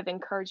whole lot of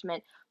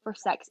encouragement for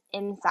sex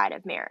inside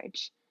of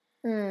marriage.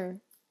 Hmm.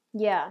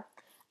 Yeah.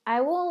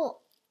 I will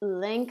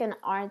link an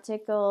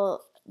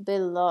article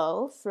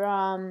below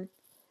from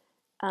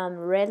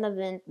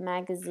Relevant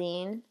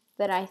magazine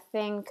that I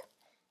think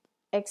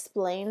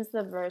explains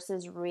the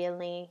verses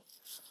really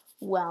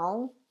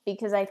well,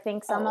 because I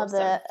think Oh, some of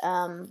the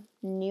awesome.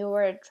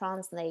 newer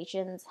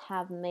translations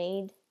have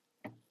made,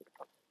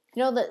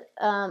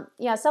 that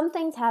yeah, some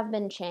things have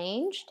been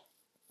changed,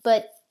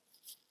 but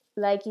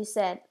like you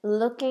said,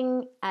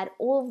 looking at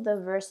all of the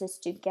verses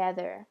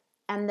together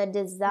and the Mm,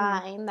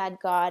 design that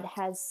God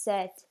has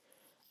set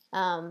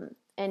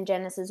in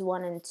Genesis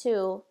 1 and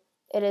 2,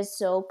 it is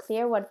so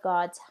clear what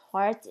God's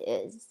heart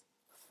is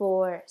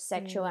for mm,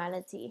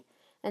 sexuality,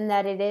 and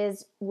that it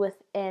is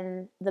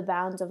within the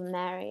bounds of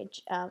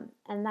marriage,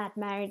 and that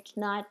marriage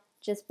not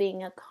just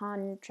being a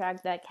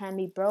contract that can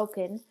be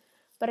broken,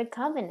 but a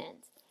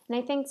covenant.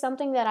 And I think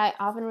something that I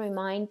often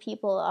remind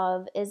people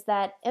of is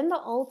that in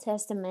the Old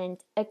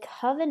Testament, a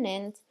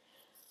covenant,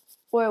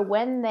 or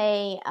when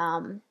they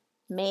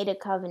made a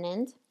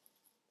covenant,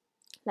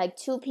 like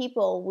two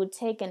people would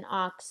take an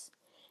ox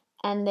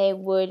and they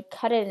would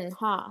cut it in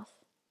half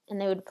and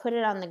they would put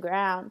it on the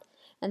ground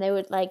and they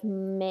would like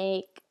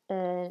make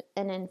an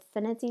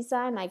infinity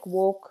sign, like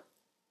walk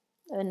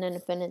an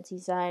infinity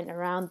sign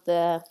around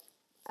the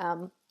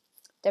um,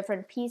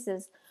 different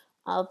pieces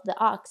of the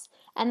ox.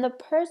 And the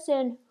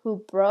person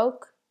who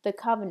broke the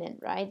covenant,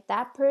 right,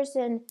 that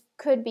person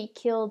could be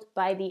killed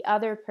by the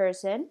other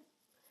person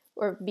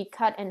or be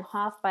cut in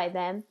half by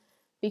them,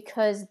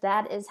 because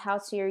that is how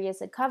serious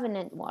a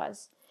covenant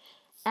was.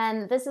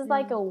 And this is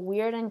like mm, a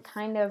weird and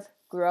kind of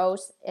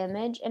gross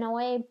image in a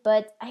way,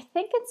 but I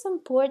think it's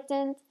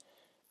important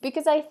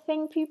because I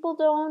think people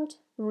don't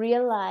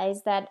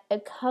realize that a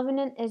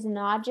covenant is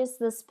not just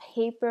this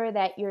paper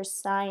that you're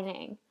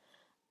signing.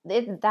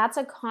 That's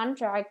a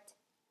contract.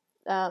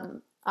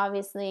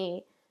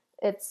 Obviously,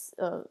 it's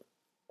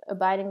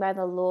abiding by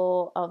the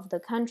law of the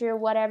country or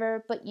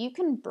whatever, but you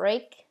can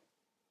break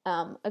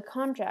a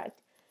contract.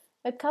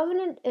 A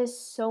covenant is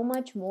so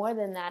much more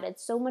than that.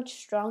 It's so much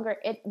stronger.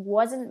 It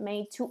wasn't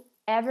made to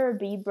ever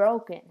be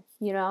broken.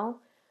 And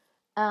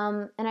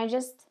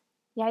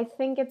yeah, I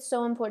think it's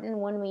so important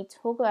when we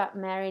talk about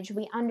marriage,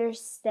 we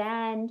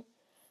understand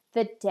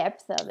the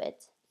depth of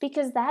it,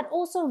 because that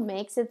also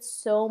makes it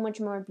so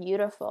much more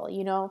beautiful.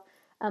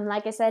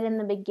 Like I said in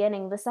the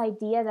beginning, this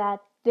idea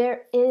that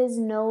there is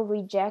no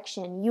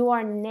rejection. You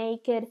are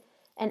naked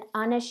and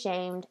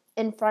unashamed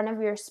in front of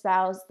your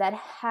spouse that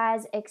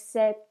has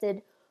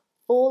accepted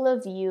all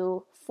of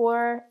you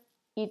for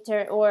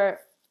or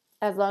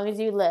as long as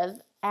you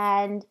live,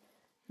 and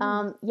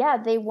mm. yeah,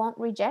 they won't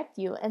reject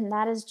you, and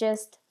that is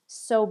just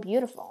so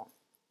beautiful.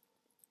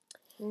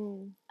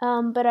 Mm.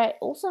 But I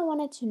also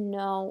wanted to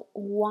know,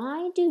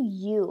 why do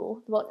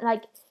you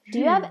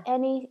have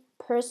any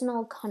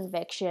personal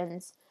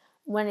convictions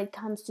when it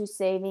comes to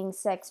saving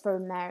sex for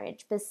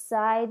marriage,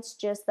 besides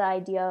just the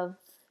idea of,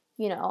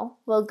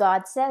 well,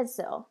 God says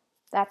so?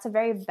 That's a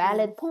very Mm.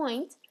 valid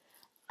point.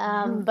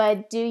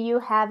 But do you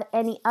have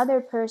any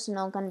other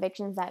personal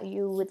convictions that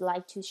you would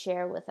like to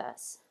share with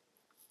us?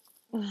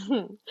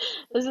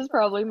 This is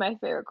probably my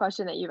favorite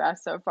question that you've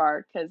asked so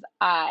far because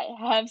I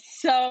have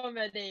so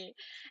many.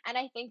 And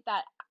I think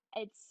that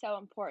it's so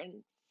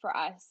important for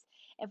us,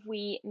 if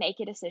we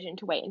make a decision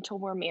to wait until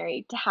we're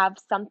married, to have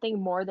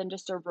something more than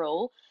just a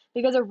rule,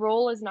 because a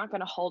rule is not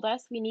going to hold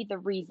us. We need the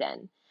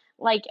reason.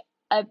 Like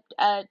a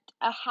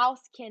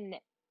house can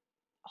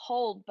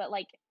hold, but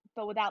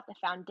without the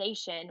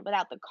foundation,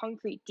 without the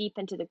concrete deep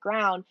into the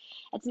ground,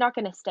 it's not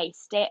going to stay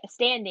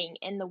standing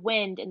in the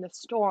wind, in the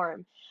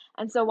storm.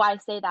 And so why I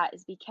say that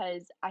is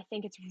because I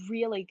think it's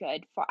really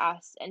good for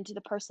us and to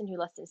the person who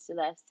listens to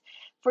this,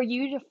 for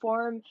you to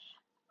form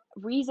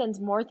reasons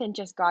more than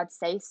just God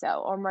say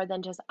so, or more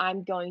than just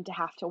I'm going to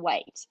have to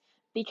wait,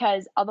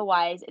 because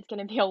otherwise it's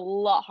going to be a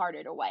lot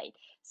harder to wait.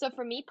 So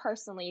for me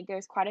personally,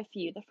 there's quite a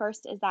few. The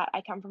first is that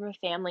I come from a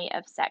family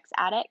of sex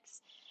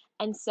addicts.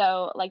 And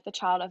so, like the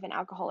child of an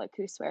alcoholic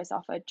who swears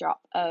off a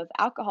drop of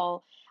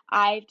alcohol,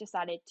 I've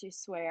decided to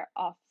swear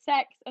off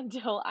sex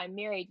until I'm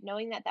married,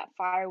 knowing that that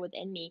fire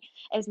within me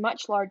is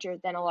much larger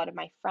than a lot of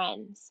my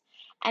friends.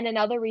 And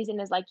another reason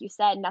is, like you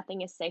said,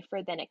 nothing is safer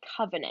than a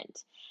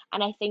covenant.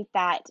 And I think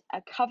that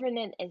a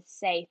covenant is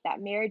safe, that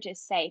marriage is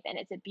safe, and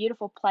it's a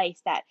beautiful place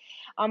that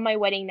on my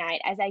wedding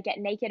night, as I get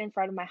naked in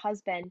front of my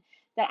husband,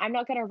 that I'm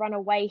not going to run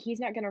away.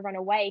 He's not going to run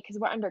away because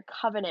we're under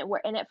covenant. We're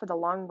in it for the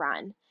long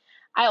run.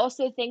 I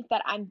also think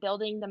that I'm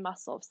building the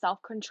muscle of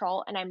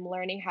self-control and I'm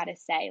learning how to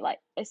say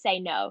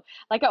no.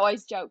 Like I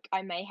always joke,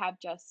 I may have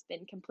just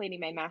been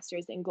completing my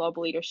master's in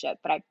global leadership,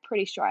 but I'm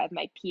pretty sure I have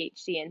my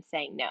PhD in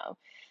saying no.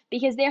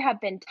 Because there have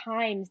been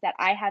times that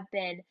I have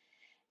been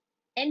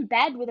in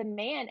bed with a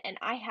man and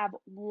I have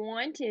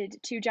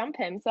wanted to jump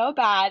him so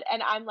bad,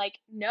 and I'm like,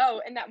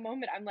 "No." In that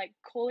moment, I'm, like,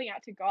 calling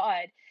out to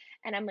God,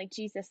 and I'm like,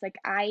 "Jesus, like,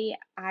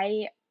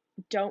 I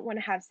don't want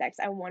to have sex.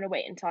 I want to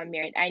wait until I'm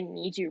married. I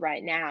need you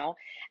right now.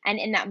 And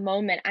in that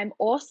moment, I'm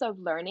also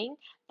learning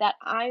that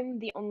I'm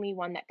the only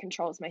one that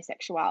controls my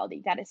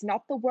sexuality. That it's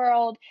not the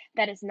world,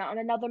 that it's not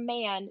another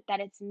man, that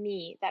it's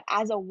me, that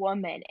as a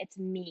woman, it's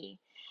me.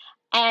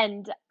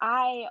 And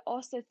I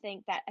also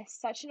think that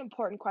such an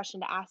important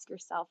question to ask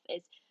yourself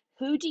is,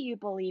 who do you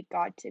believe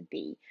God to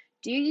be?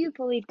 Do you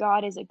believe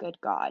God is a good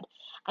God?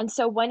 And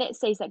so when it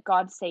says that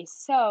God says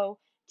so,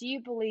 do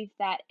you believe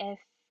that if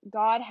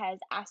God has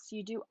asked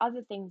you to do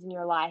other things in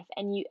your life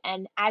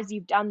and as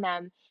you've done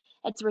them,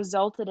 it's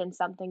resulted in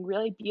something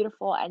really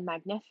beautiful and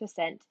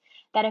magnificent,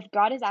 that if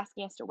God is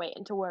asking us to wait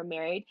until we're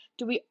married,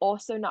 do we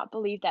also not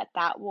believe that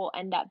that will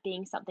end up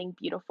being something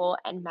beautiful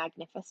and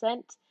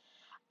magnificent?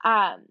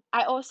 I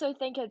also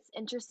think it's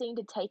interesting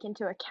to take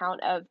into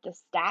account of the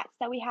stats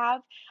that we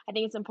have. I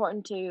think it's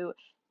important to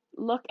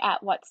look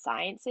at what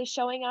science is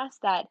showing us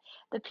that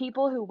the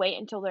people who wait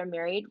until they're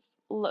married,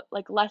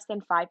 like less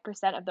than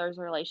 5% of those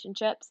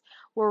relationships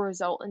will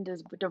result in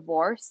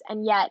divorce.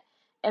 And yet,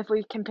 if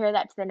we compare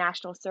that to the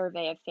National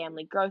Survey of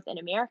Family Growth in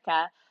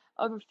America,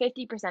 over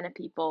 50% of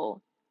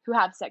people who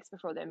have sex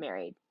before they're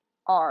married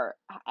are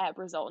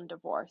result in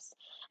divorce.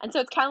 And so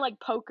it's kind of like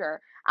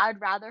poker.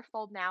 I'd rather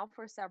fold now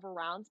for several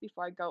rounds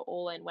before I go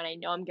all in when I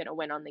know I'm going to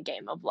win on the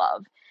game of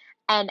love.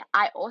 And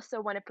I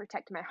also want to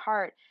protect my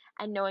heart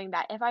and knowing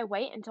that if I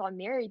wait until I'm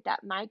married,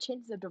 that my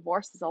chances of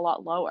divorce is a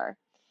lot lower.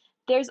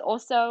 There's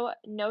also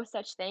no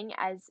such thing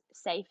as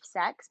safe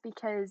sex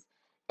because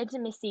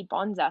intimacy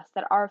bonds us,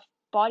 that our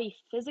body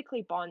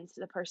physically bonds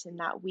to the person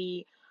that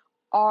we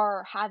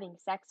are having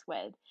sex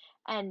with.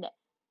 And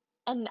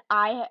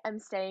I am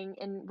staying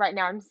in right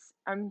now,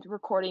 I'm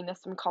recording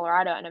this from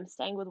Colorado, and I'm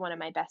staying with one of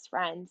my best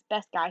friends,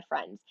 best guy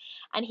friends,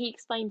 and he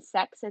explains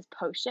sex as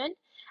potion,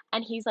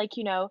 and he's like,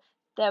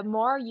 the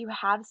more you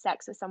have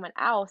sex with someone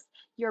else,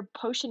 your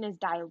potion is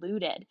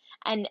diluted,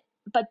 and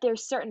but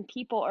there's certain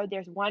people or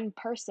there's one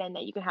person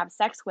that you can have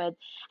sex with,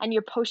 and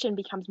your potion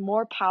becomes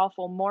more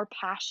powerful, more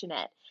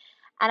passionate,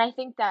 and I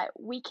think that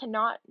we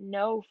cannot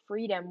know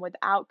freedom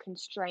without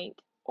constraint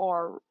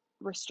or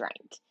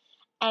restraint.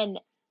 And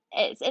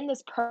it's in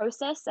this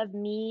process of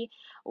me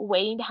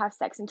waiting to have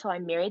sex until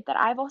I'm married that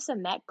I've also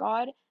met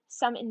God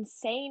some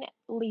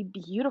insanely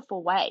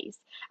beautiful ways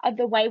of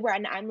the way where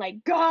I'm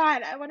like,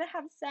 God, I want to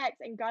have sex.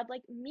 And God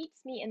like meets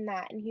me in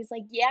that. And he's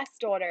like, yes,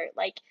 daughter,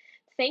 like,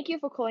 thank you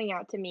for calling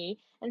out to me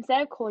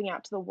instead of calling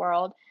out to the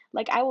world.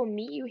 Like, I will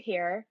meet you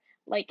here.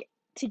 Like,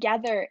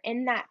 together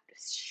in that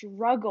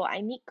struggle,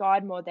 I meet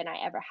God more than I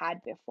ever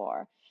had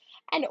before.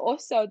 And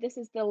also, this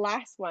is the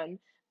last one,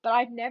 but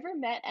I've never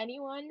met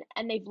anyone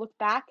and they've looked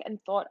back and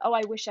thought, oh,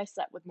 I wish I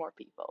slept with more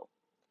people.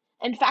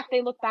 In fact,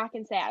 they look back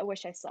and say, I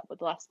wish I slept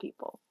with less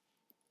people.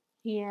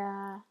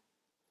 Yeah,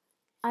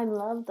 I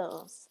love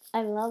those.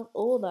 I love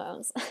all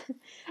those.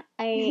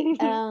 I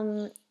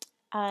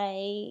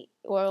I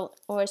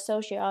or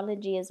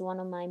sociology is one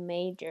of my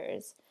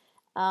majors.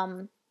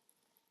 Um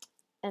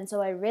and so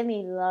I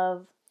really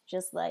love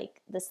just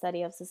like the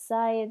study of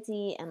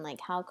society and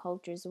like how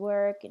cultures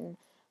work and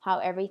how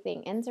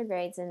everything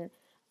integrates. And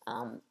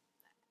um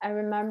I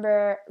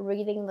remember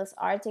reading this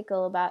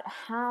article about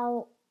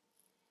how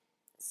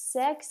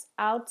sex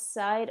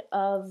outside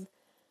of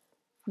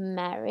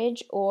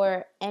marriage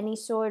or any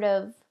sort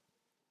of,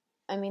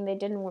 I mean, they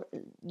didn't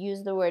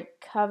use the word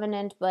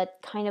covenant, but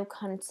kind of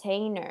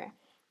container,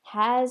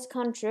 has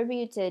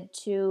contributed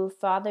to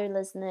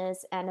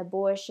fatherlessness and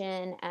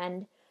abortion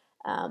and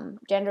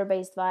gender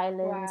based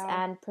violence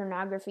Wow. and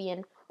pornography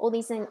and all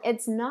these things.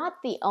 It's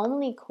not the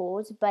only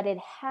cause, but it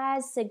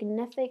has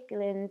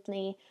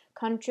significantly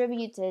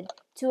contributed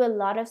to a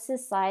lot of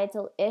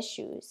societal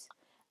issues.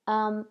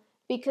 Um,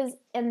 because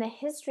in the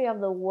history of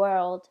the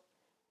world,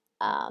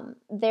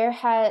 there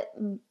had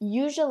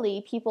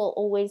usually people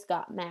always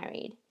got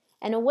married,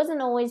 and it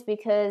wasn't always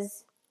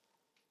because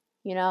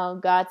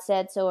God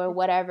said so or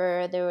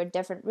whatever. There were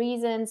different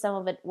reasons. Some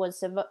of it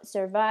was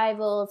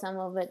survival, some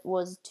of it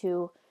was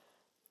to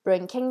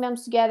bring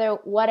kingdoms together,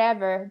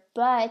 whatever.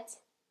 But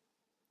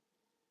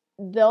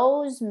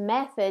those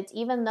methods,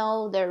 even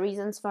though their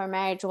reasons for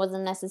marriage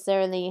wasn't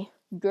necessarily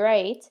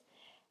great,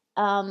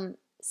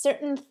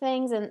 certain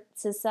things in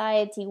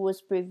society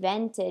was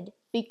prevented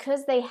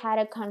because they had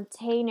a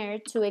container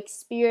to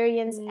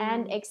experience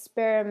and Mm,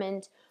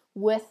 experiment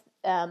with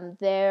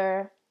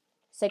their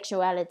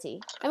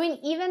sexuality. I mean,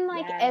 even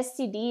like yes.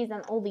 STDs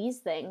and all these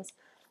things,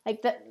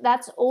 like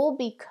that's all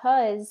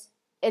because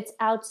it's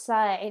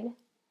outside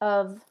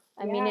of,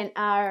 I mean, Yeah. in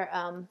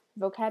our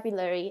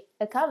vocabulary,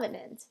 a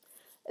covenant.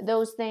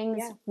 Those things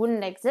Yeah.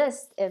 wouldn't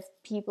exist if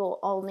people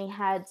only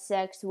had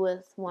sex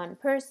with one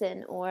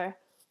person or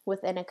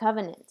within a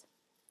covenant.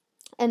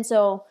 And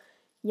so,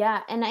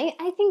 yeah, and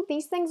I think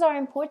these things are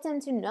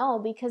important to know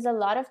because a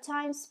lot of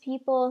times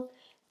people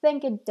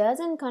think it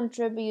doesn't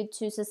contribute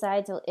to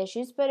societal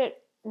issues, but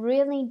it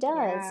really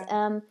does.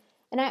 Yeah.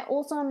 And I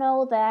also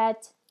know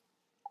that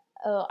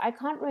I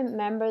can't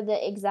remember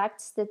the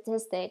exact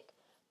statistic,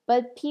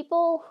 but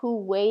people who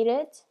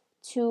waited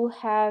to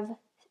have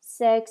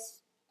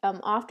sex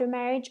after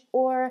marriage,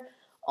 or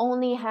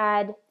only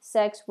had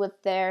sex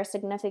with their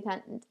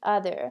significant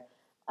other,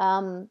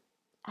 um,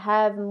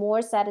 have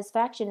more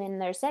satisfaction in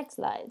their sex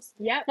lives.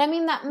 Yep. And I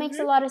mean, that makes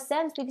a Mhm. lot of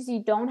sense because you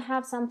don't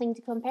have something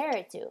to compare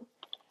it to.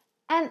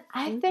 And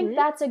I think Mhm.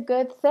 that's a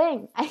good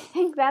thing. I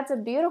think that's a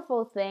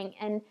beautiful thing.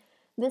 And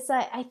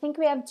I think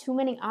we have too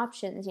many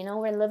options. You know,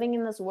 we're living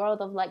in this world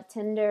of like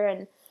Tinder,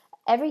 and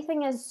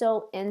everything is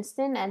so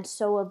instant and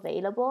so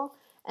available.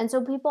 And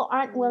so people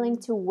aren't willing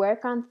Mm. to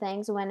work on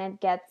things when it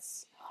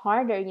gets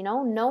harder. You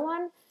know, no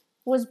one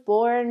was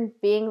born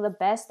being the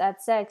best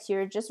at sex.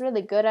 You're just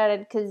really good at it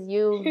because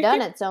you've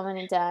done it so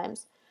many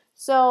times.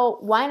 So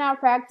why not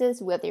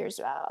practice with your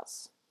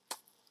spouse?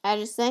 I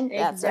just think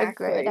that's a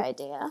great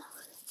Exactly. idea.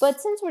 But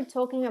since we're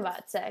talking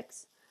about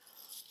sex,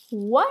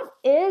 what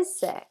is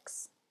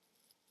sex?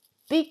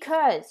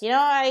 Because, you know,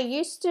 I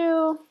used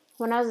to,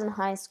 when I was in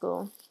high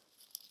school,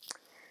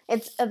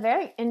 it's a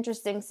very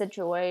interesting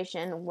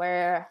situation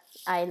where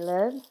I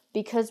live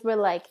because we're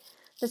like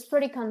this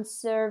pretty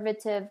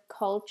conservative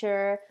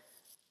culture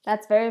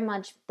that's very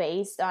much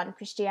based on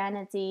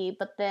Christianity,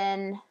 but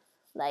then,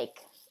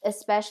 like,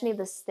 especially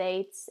the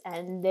States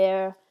and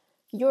the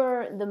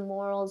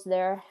morals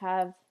there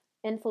have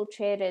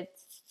infiltrated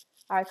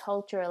our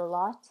culture a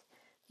lot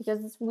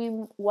because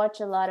we watch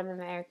a lot of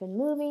American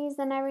movies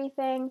and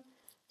everything.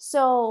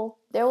 So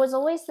there was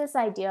always this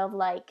idea of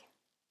like,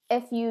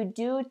 if you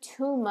do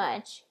too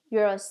much,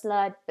 you're a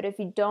slut, but if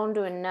you don't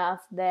do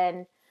enough,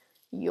 then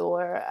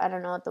you're, I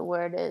don't know what the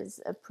word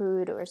is, a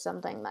prude or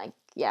something. Like,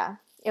 yeah,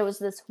 it was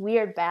this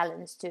weird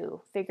balance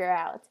to figure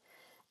out.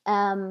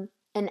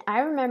 And I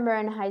remember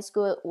in high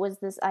school, it was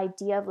this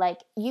idea of like,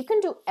 you can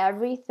do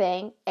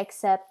everything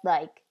except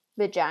like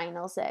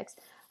vaginal sex.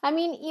 I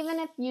mean, even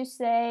if you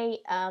say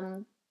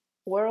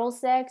oral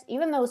sex,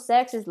 even though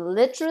sex is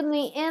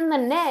literally in the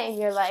name,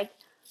 you're like,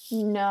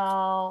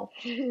 no,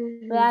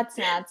 that's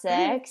not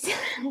sex.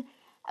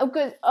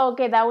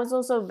 Okay, that was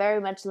also very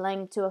much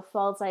linked to a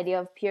false idea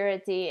of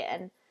purity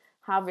and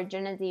how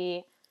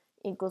virginity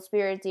equals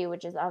purity,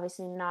 which is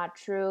obviously not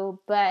true.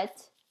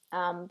 But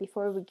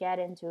before we get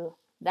into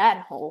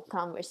that whole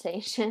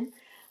conversation,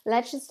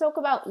 let's just talk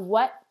about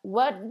what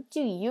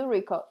do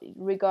you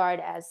regard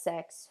as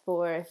sex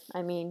for?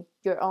 I mean,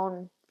 your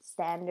own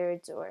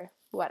standards or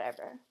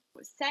whatever.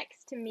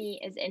 Sex to me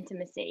is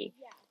intimacy.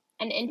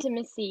 And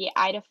intimacy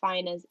I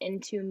define as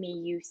into me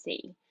you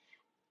see.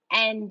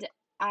 And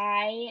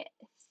I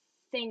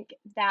think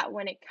that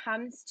when it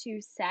comes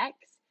to sex,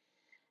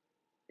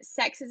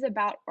 sex is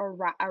about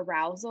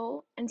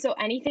arousal. And so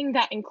anything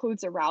that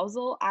includes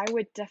arousal, I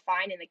would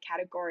define in the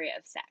category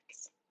of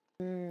sex.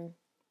 Mm.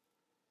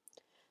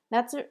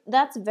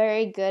 That's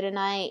very good, and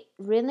I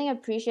really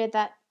appreciate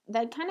that.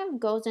 That kind of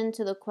goes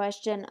into the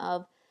question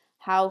of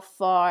how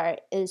far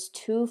is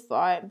too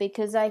far,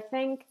 because I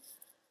think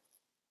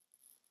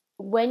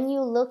when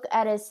you look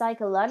at a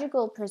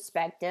psychological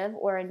perspective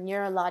or a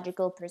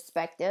neurological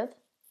perspective,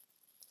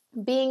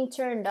 being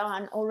turned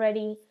on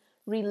already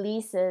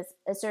releases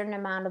a certain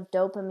amount of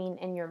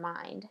dopamine in your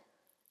mind.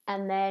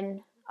 And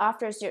then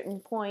after a certain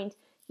point,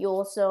 you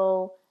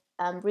also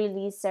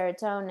release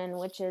serotonin,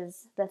 which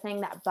is the thing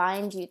that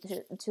binds you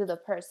to the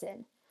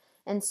person.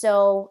 And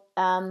so,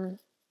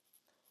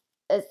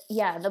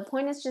 yeah, the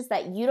point is just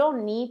that you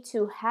don't need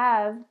to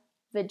have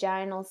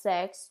vaginal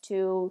sex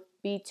to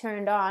be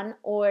turned on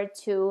or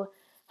to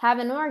have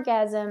an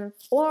orgasm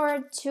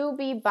or to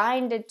be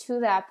binded to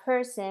that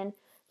person,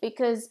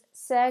 because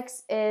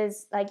sex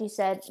is, like you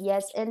said,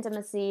 yes,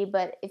 intimacy,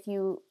 but if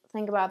you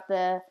think about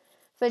the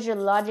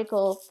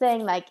physiological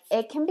thing, like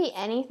it can be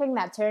anything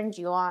that turns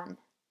you on.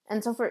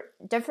 And so for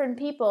different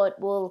people, it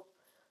will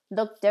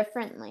look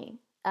differently.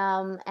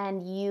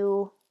 And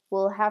you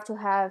will have to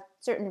have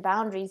certain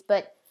boundaries.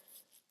 But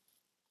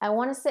I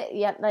want to say,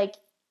 yeah, like,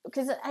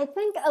 because I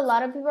think a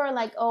lot of people are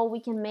like, oh, we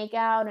can make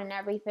out and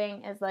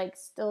everything is like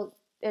still,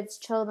 it's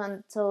chilled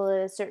until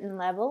a certain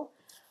level.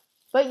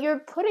 But you're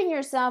putting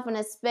yourself in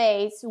a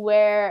space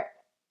where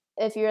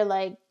if you're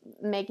like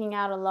making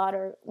out a lot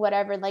or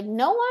whatever, like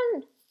no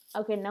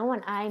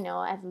one I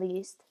know at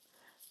least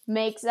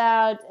makes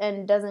out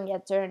and doesn't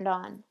get turned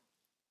on.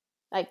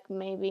 Like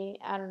maybe,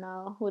 I don't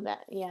know who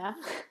that, yeah.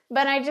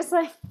 But I just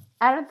like,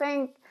 I don't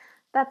think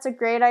that's a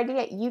great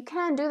idea. You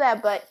can do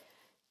that, but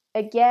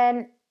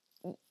again,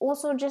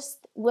 also just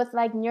with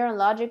like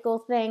neurological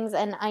things,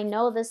 and I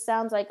know this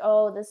sounds like,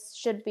 oh, this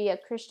should be a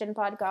Christian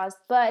podcast,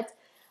 but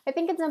I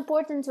think it's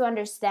important to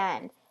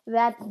understand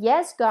that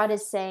yes, God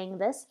is saying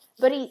this,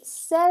 but he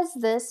says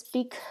this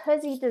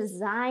because he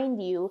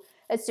designed you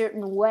a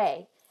certain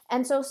way.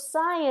 And so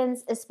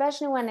science,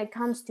 especially when it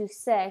comes to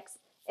sex,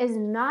 is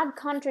not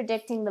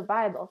contradicting the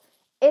Bible.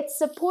 It's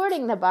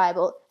supporting the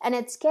Bible and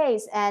its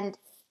case, and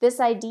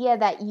this idea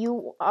that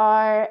you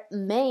are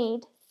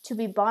made to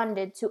be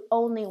bonded to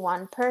only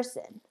one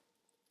person.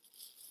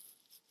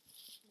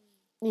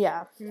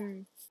 Yeah.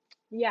 Hmm.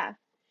 Yeah.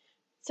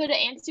 So to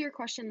answer your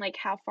question, like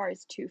how far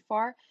is too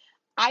far,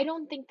 I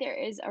don't think there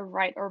is a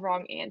right or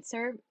wrong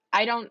answer.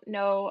 I don't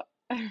know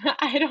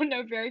I don't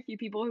know very few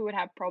people who would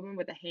have problem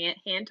with a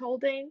hand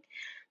holding,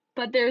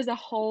 but there's a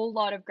whole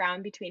lot of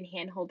ground between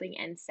hand holding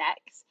and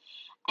sex.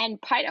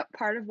 And part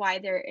of why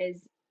there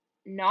is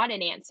not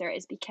an answer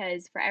is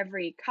because for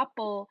every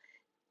couple,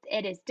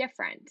 it is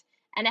different,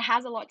 and it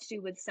has a lot to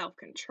do with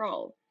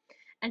self-control.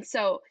 And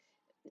so,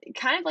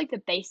 kind of like the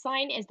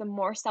baseline is the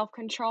more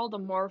self-control, the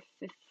more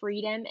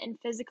freedom and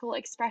physical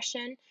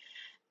expression.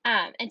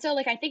 And so,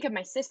 like, I think of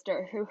my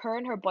sister who her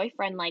and her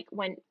boyfriend, like,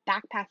 went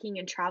backpacking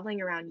and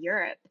traveling around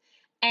Europe,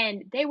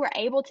 and they were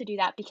able to do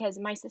that because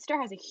my sister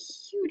has a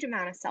huge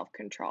amount of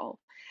self-control,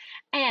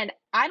 and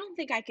I don't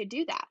think I could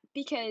do that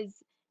because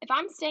if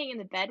I'm staying in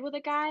the bed with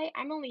a guy,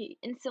 I'm only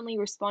instantly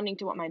responding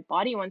to what my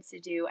body wants to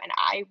do, and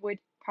I would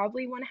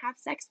probably wanna have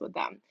sex with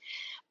them.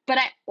 But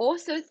I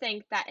also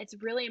think that it's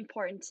really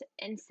important to,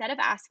 instead of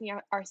asking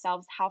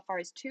ourselves how far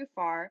is too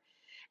far,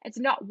 it's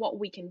not what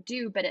we can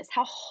do, but it's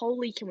how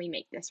holy can we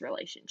make this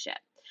relationship.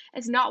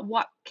 It's not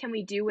what can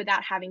we do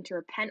without having to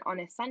repent on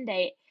a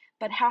Sunday,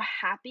 but how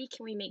happy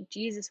can we make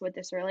Jesus with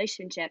this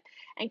relationship,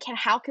 and can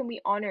how can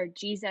we honor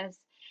Jesus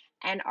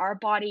and our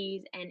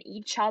bodies and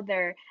each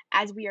other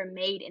as we are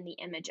made in the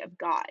image of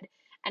God.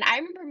 And I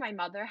remember my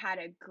mother had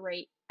a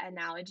great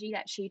analogy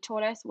that she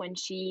told us when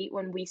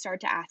we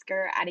started to ask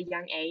her at a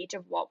young age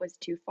of what was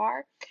too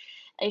far,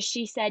 is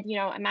she said,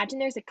 imagine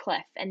there's a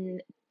cliff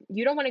and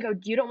you don't want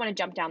to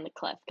jump down the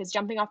cliff because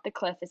jumping off the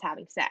cliff is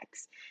having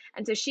sex.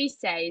 And so she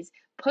says,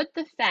 put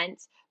the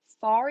fence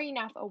far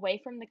enough away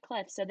from the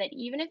cliff so that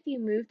even if you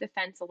move the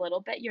fence a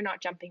little bit, you're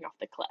not jumping off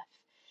the cliff.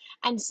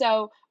 And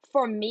so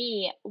for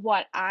me,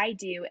 what I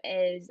do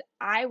is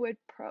I would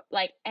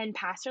like in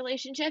past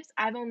relationships,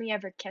 I've only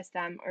ever kissed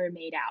them or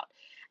made out.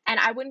 And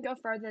I wouldn't go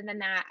further than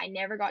that. I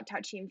never got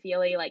touchy and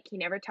feely, like he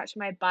never touched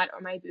my butt or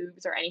my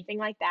boobs or anything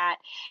like that,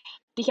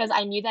 because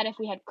I knew that if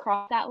we had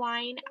crossed that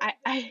line,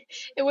 I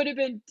it would have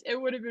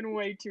been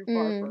way too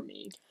far for Mm.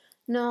 me.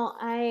 No,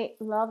 I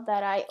love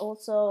that. I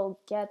also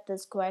get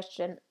this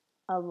question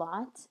a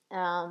lot.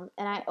 And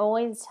I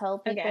always tell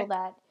people Okay.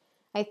 that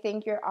I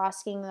think you're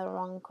asking the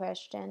wrong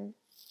question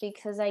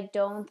because I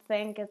don't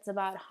think it's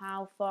about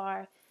how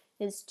far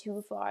is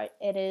too far.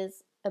 It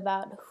is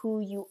about who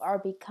you are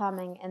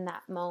becoming in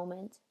that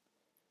moment.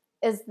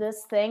 Is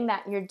this thing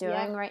that you're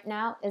Yeah. doing right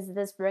now, is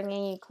this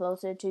bringing you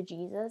closer to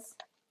Jesus?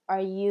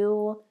 Are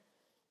you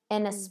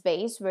in a Mm.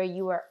 space where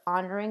you are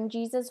honoring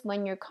Jesus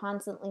when you're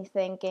constantly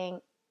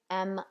thinking,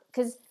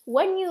 because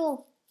when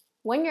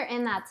you're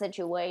in that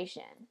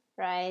situation,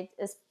 right,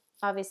 is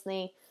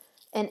obviously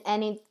in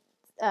any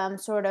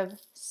sort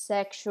of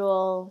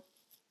sexual,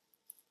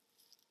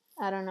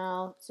 I don't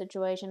know,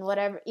 situation,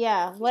 whatever,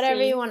 yeah,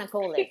 whatever you See. want to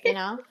call it,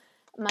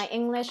 my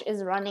English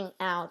is running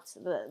out.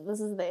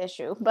 This is the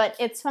issue, but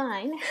it's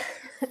fine.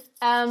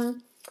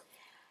 um,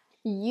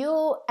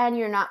 and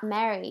you're not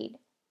married.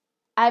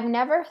 I've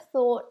never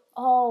thought,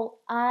 oh,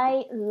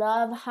 I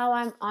love how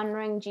I'm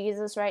honoring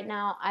Jesus right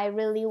now. I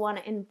really want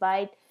to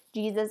invite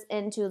Jesus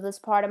into this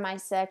part of my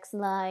sex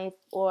life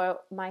or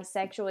my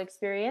sexual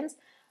experience.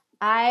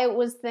 I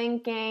was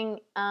thinking,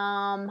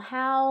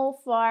 how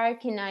far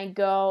can I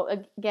go?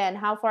 Again,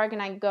 how far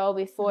can I go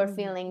before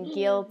feeling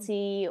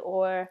guilty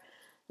or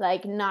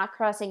like not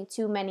crossing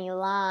too many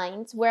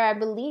lines? Where I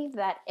believe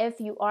that if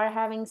you are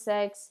having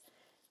sex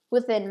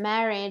within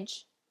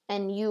marriage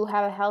and you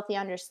have a healthy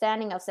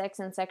understanding of sex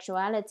and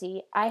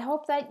sexuality, I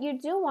hope that you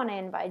do want to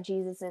invite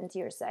Jesus into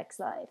your sex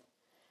life.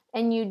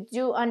 And you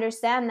do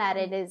understand that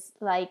it Mm. is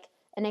like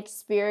an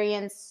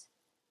experience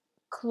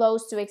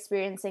close to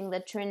experiencing the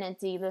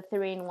Trinity, the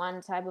three in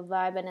one type of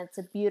vibe, and it's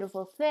a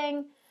beautiful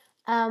thing.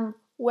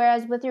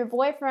 Whereas with your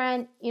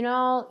boyfriend,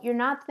 you're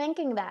not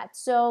thinking that.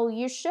 So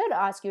you should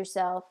ask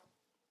yourself,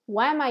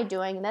 why am I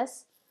doing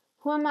this?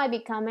 Who am I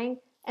becoming?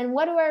 And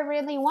what do I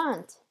really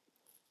want?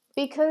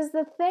 Because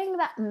the thing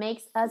that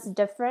makes us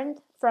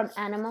different from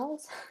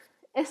animals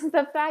is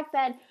the fact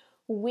that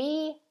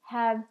we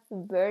have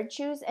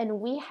virtues and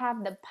we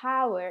have the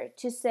power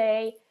to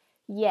say,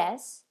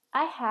 yes,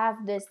 I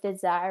have this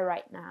desire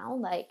right now.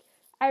 Like,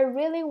 I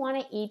really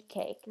want to eat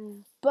cake.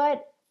 Mm.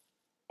 But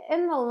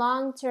in the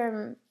long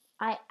term,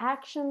 I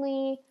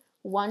actually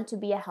want to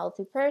be a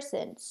healthy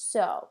person.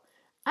 So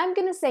I'm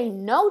going to say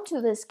no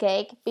to this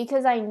cake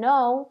because I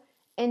know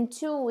in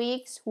 2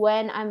 weeks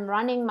when I'm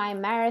running my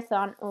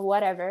marathon or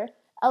whatever,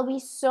 I'll be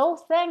so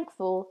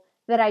thankful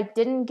that I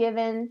didn't give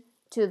in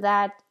to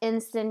that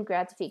instant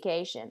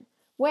gratification.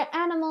 Where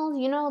animals,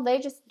 they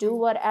just do Mm.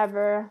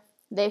 whatever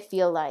they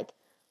feel like.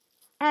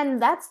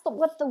 And that's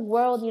what the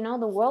world,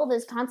 the world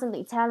is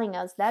constantly telling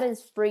us. That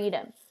is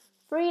freedom.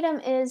 Freedom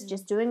is Mm.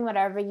 just doing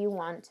whatever you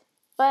want.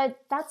 But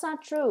that's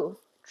not true.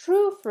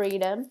 True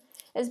freedom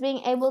is being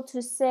able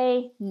to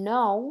say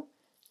no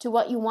to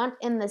what you want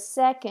in the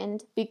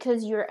second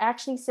because you're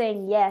actually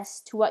saying yes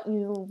to what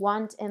you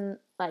want in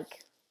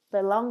like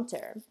the long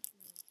term.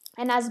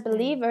 And as Mm.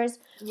 believers,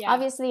 Yeah.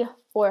 obviously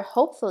or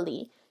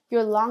hopefully,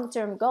 your long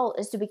term goal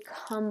is to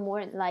become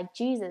more like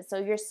Jesus. So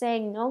you're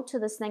saying no to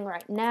this thing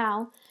right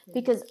now Mm.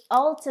 because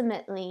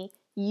ultimately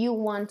you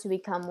want to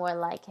become more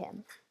like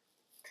him.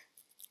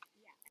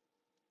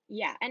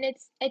 Yeah, and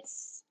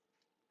it's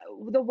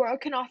the world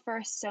can offer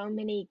us so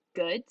many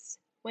goods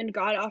when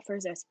God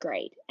offers us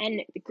great,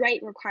 and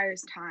great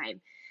requires time.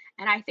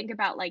 And I think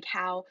about like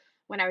how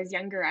when I was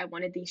younger, I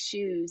wanted these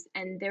shoes,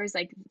 and there's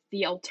like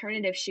the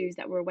alternative shoes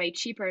that were way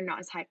cheaper and not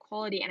as high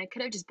quality, and I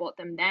could have just bought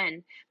them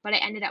then, but I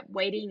ended up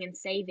waiting and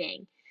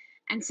saving.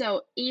 And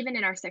so, even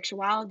in our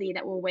sexuality,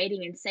 that we're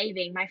waiting and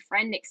saving, my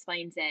friend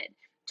explains it,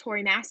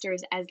 Tori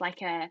Masters, as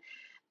like a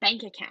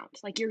bank account.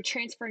 Like you're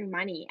transferring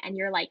money and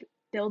you're like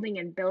building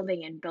and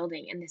building and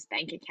building in this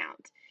bank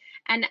account.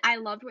 And I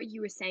loved what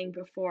you were saying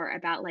before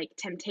about like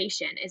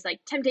temptation is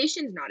like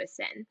temptation's not a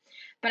sin,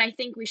 but I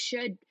think we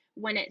should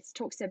when it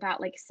talks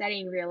about like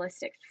setting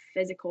realistic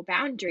physical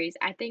boundaries,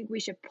 I think we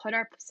should put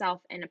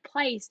ourselves in a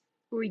place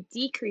where we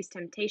decrease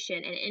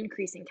temptation and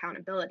increase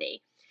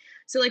accountability.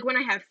 So like when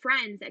I have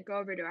friends that go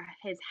over to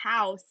his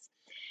house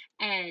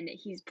and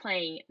he's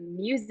playing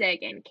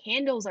music and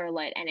candles are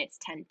lit and it's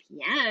 10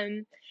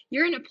 p.m.,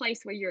 you're in a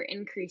place where you're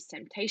increased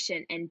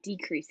temptation and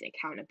decreased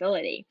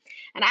accountability.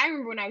 And I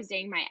remember when I was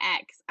dating my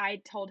ex,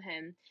 I told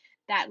him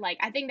that, like,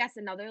 I think that's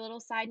another little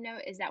side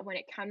note is that when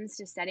it comes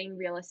to setting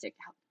realistic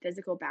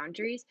physical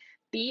boundaries,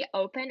 be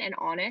open and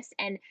honest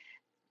and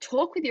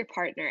talk with your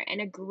partner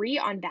and agree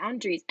on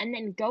boundaries and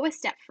then go a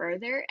step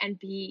further and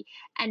be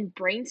and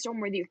brainstorm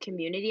with your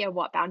community of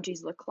what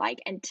boundaries look like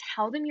and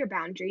tell them your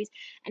boundaries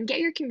and get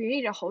your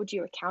community to hold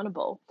you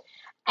accountable.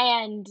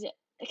 And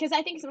because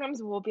I think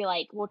sometimes we'll be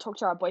like we'll talk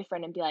to our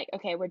boyfriend and be like,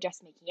 okay, we're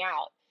just making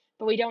out,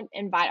 but we don't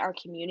invite our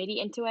community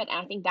into it. And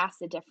I think that's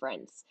the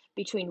difference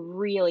between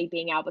really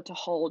being able to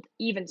hold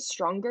even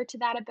stronger to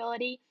that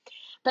ability.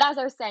 But as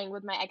I was saying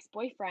with my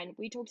ex-boyfriend,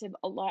 we talked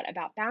a lot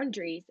about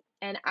boundaries,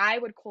 and I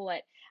would call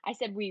it, I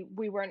said we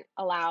weren't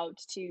allowed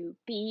to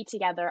be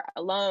together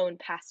alone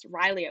past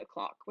Riley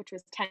o'clock, which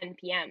was 10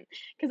 p.m.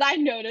 Because I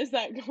noticed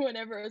that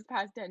whenever it was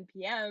past 10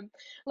 p.m.,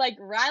 like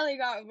Riley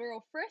got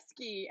real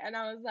frisky, and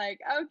I was like,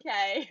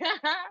 okay,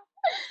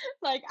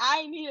 like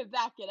I need to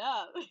back it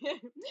up.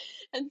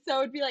 And so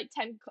it'd be like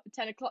 10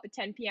 o'clock,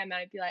 10 p.m., and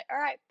I'd be like, all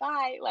right,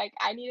 bye, like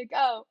I need to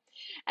go.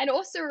 And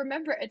also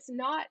remember, it's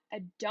not a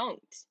don't,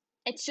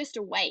 it's just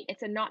a wait,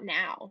 it's a not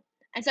now.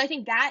 And so I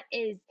think that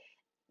is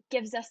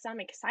gives us some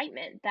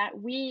excitement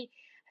that we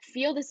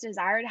feel this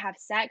desire to have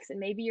sex and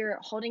maybe you're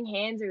holding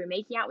hands or you're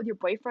making out with your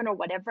boyfriend or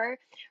whatever.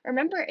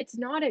 Remember, it's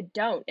not a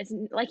don't. It's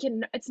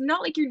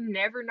not like you're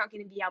never not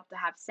going to be able to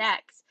have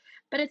sex,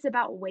 but it's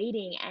about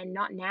waiting and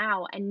not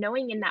now and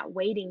knowing in that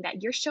waiting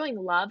that you're showing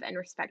love and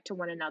respect to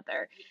one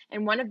another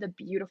in one of the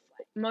beautiful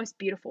most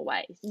beautiful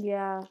ways.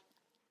 Yeah,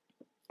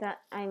 that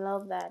I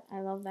love that. I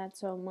love that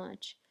so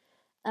much.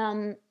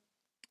 Um,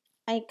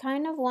 I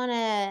kind of want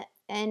to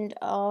end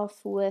off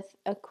with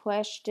a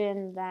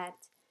question that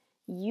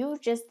you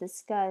just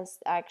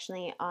discussed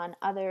actually on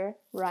other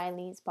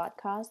Riley's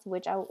podcast,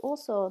 which I will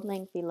also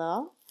link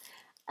below.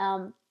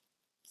 Um,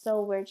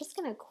 so we're just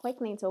gonna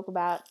quickly talk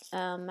about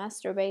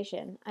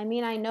masturbation. I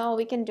mean, I know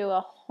we can do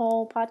a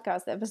whole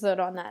podcast episode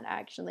on that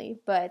actually,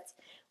 but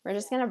we're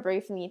just gonna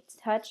briefly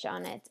touch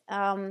on it.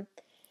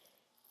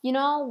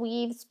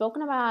 We've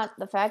spoken about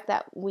the fact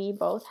that we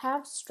both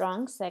have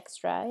strong sex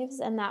drives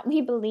and that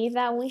we believe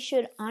that we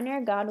should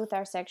honor God with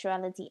our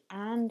sexuality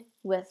and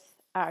with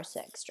our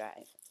sex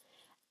drive.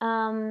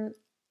 Um,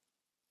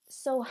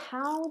 so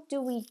how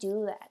do we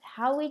do that?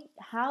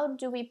 How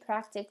do we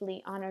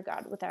practically honor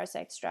God with our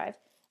sex drive?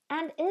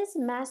 And is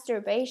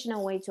masturbation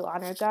a way to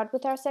honor God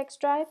with our sex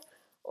drive?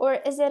 Or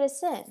is it a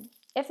sin?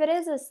 If it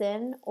is a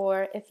sin,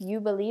 or if you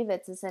believe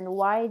it's a sin,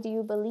 why do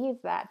you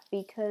believe that?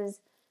 Because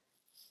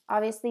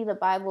obviously the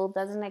Bible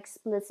doesn't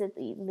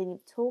explicitly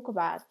talk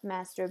about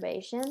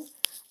masturbation.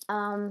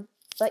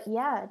 But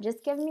yeah,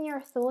 just give me your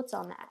thoughts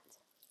on that.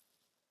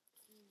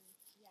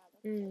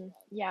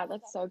 Yeah,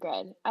 that's so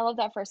good. I love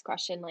that first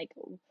question. Like,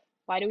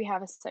 why do we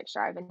have a sex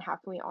drive and how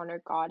can we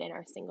honor God in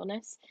our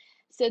singleness?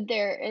 So,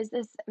 there is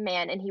this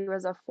man, and he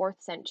was a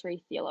fourth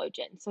century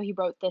theologian. So, he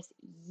wrote this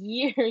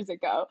years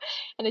ago,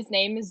 and his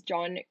name is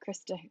John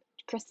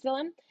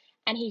Chrysostom.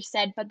 And he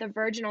said, but the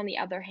virgin, on the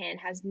other hand,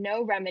 has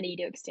no remedy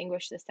to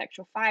extinguish the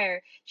sexual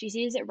fire. She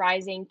sees it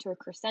rising to a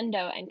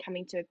crescendo and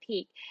coming to a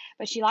peak,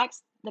 but she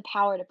lacks the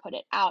power to put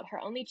it out. Her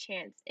only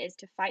chance is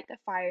to fight the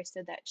fire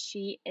so that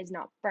she is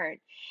not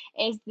burnt.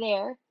 Is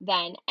there,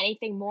 then,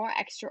 anything more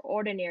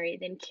extraordinary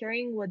than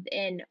carrying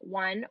within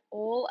one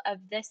all of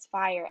this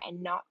fire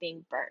and not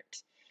being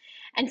burnt?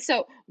 And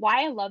so,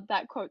 why I love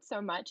that quote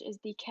so much is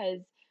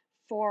because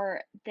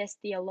for this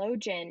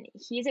theologian,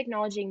 he's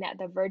acknowledging that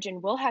the virgin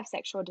will have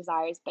sexual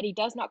desires, but he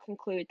does not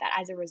conclude that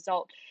as a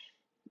result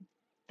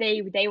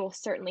they will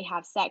certainly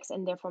have sex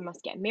and therefore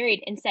must get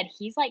married. Instead,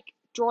 he's like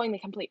drawing the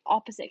complete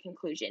opposite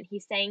conclusion.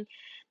 He's saying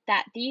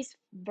that these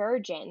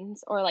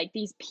virgins, or like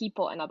these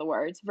people, in other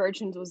words,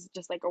 virgins was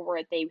just like a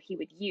word he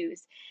would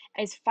use,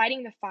 is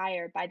fighting the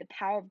fire by the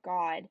power of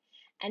God.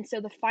 And so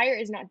the fire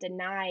is not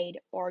denied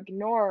or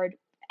ignored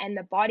and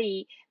the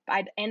body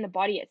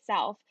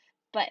itself,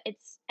 but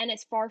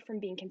it's far from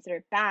being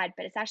considered bad,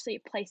 but it's actually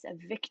a place of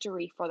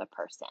victory for the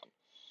person.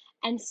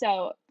 And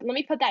so, let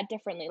me put that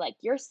differently. Like,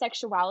 your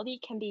sexuality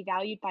can be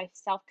valued by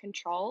self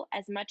control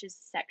as much as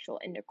sexual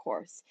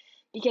intercourse.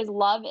 Because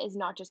love is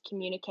not just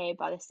communicated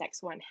by the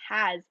sex one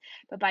has,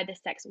 but by the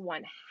sex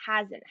one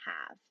hasn't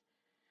have.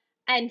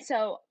 And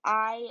so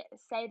I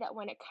say that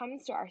when it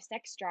comes to our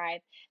sex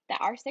drive,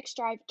 that our sex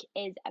drive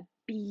is a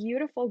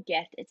beautiful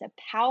gift. It's a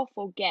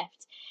powerful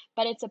gift,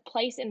 but it's a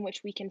place in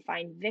which we can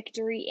find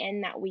victory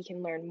in, that we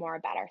can learn more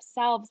about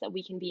ourselves, that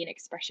we can be an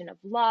expression of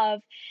love.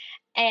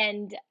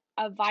 And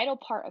a vital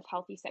part of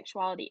healthy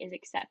sexuality is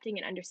accepting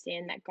and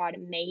understanding that God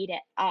made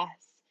it us,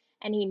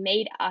 and He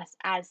made us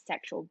as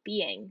sexual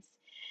beings.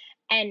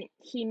 And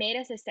He made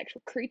us as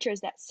sexual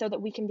creatures that so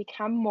that we can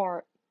become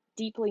more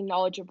deeply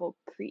knowledgeable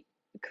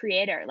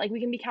creator. Like, we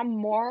can become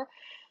more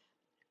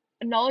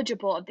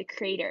knowledgeable of the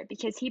creator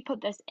because He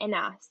put this in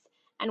us.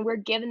 And we're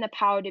given the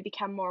power to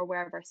become more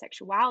aware of our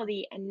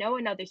sexuality and know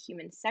another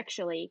human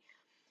sexually,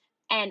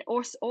 and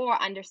or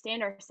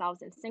understand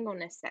ourselves in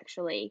singleness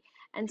sexually,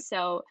 and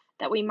so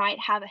that we might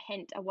have a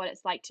hint of what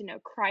it's like to know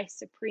Christ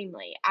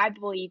supremely. I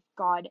believe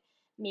God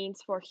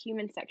means for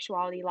human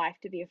sexuality life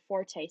to be a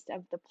foretaste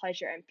of the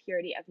pleasure and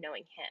purity of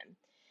knowing Him.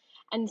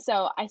 And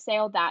so I say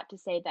all that to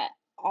say that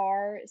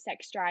our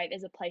sex drive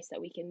is a place that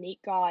we can meet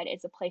God.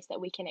 It's a place that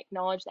we can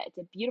acknowledge that it's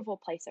a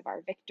beautiful place of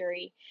our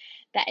victory,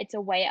 that it's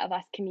a way of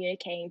us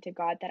communicating to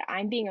God that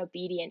I'm being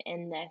obedient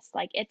in this.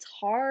 Like, it's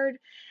hard.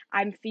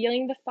 I'm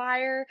feeling the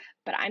fire,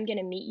 but I'm going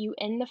to meet you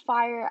in the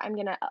fire. I'm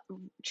going to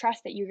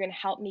trust that you're going to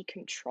help me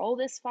control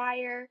this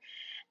fire.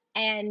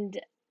 And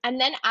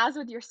then as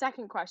with your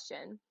second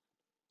question,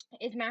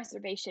 is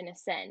masturbation a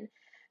sin?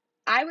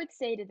 I would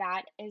say to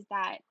that is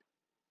that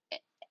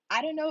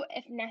I don't know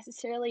if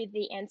necessarily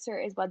the answer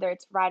is whether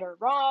it's right or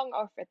wrong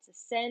or if it's a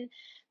sin,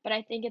 but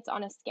I think it's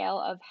on a scale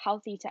of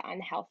healthy to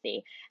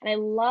unhealthy. And I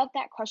love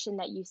that question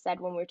that you said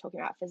when we were talking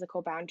about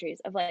physical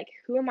boundaries of like,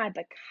 who am I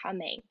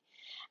becoming?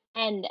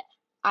 And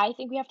I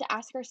think we have to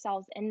ask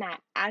ourselves in that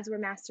as we're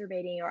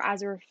masturbating or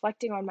as we're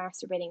reflecting on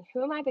masturbating,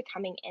 who am I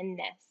becoming in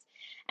this?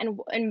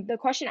 And the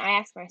question I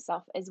ask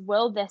myself is,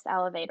 will this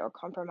elevate or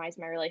compromise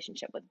my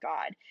relationship with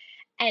God?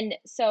 And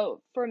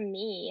so for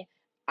me,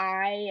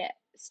 I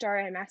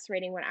started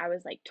masturbating when I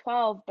was like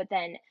 12, but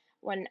then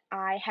when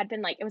I had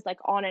been like, it was like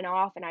on and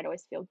off, and I'd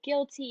always feel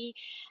guilty.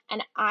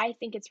 And I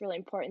think it's really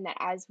important that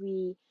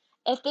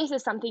if this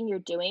is something you're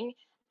doing,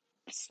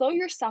 slow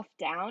yourself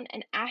down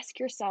and ask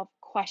yourself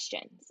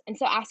questions. And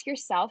so ask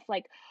yourself,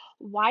 like,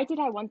 why did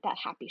I want that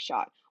happy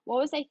shot? What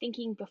was I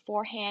thinking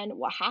beforehand?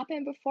 What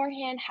happened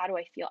beforehand? How do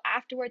I feel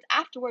afterwards?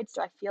 Afterwards,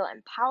 do I feel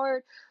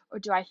empowered or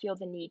do I feel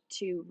the need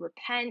to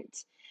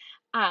repent?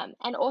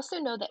 And also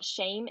know that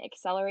shame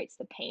accelerates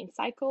the pain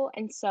cycle.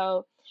 And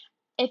so,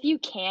 if you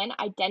can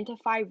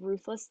identify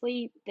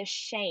ruthlessly the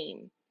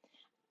shame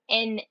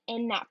in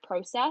that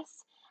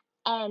process.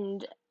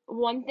 And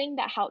one thing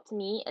that helped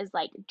me is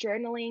like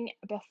journaling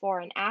before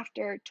and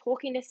after,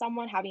 talking to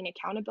someone, having an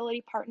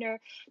accountability partner,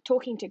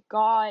 talking to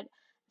God,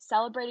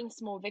 celebrating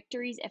small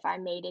victories if I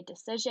made a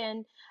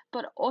decision.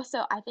 But also,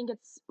 I think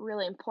it's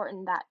really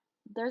important that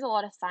there's a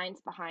lot of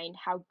science behind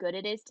how good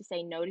it is to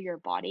say no to your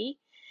body,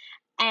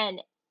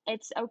 and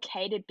it's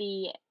okay to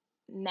be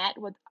met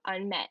with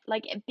unmet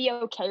like, be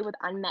okay with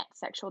unmet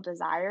sexual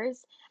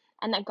desires,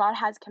 and that God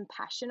has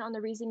compassion on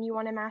the reason you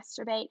wanna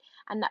masturbate,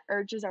 and that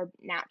urges are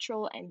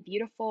natural and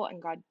beautiful,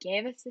 and God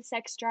gave us the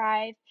sex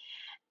drive.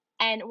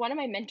 And one of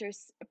my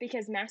mentors,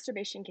 because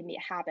masturbation can be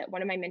a habit,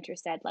 one of my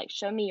mentors said, like,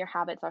 "Show me your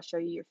habits, I'll show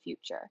you your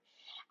future."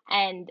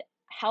 And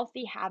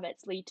healthy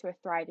habits lead to a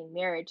thriving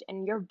marriage,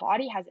 and your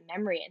body has a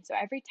memory, and so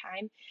every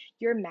time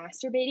you're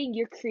masturbating,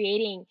 you're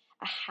creating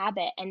a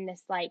habit and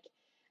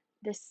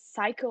this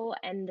cycle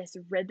and this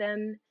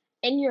rhythm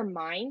in your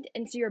mind,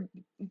 and so your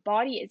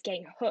body is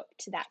getting hooked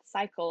to that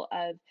cycle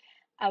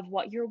of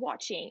what you're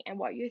watching and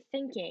what you're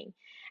thinking.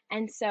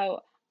 And so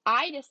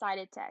I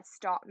decided to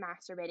stop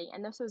masturbating,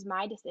 and this was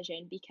my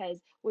decision because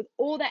with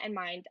all that in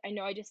mind, I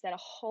know I just said a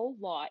whole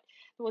lot,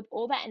 but with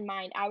all that in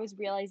mind, I was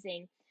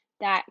realizing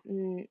that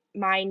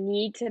my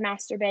need to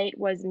masturbate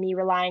was me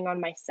relying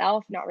on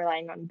myself, not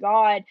relying on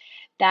God,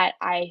 that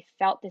I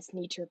felt this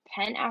need to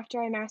repent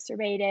after I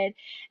masturbated.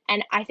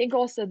 And I think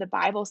also the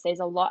Bible says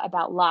a lot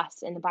about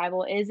lust, and the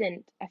Bible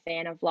isn't a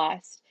fan of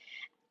lust.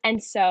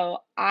 And so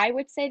I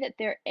would say that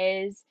there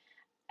is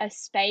a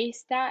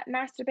space that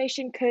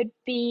masturbation could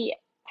be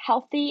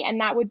healthy,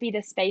 and that would be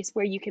the space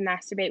where you can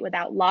masturbate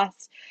without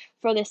lust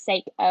for the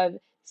sake of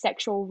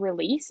sexual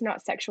release,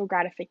 not sexual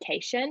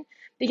gratification.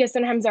 Because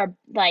sometimes our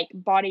like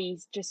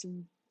bodies just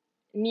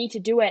need to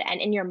do it, and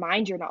in your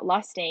mind you're not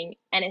lusting,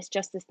 and it's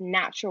just this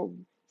natural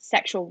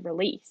sexual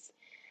release.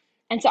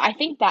 And so I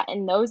think that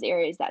in those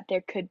areas that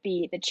there could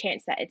be the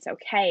chance that it's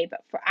okay, but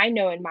for I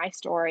know in my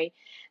story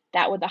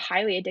that with a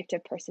highly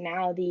addictive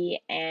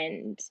personality,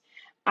 and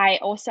I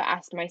also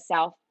asked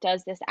myself,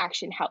 does this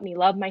action help me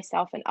love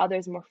myself and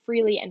others more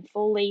freely and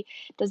fully?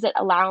 Does it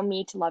allow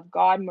me to love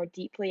God more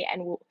deeply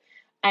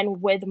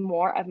and with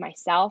more of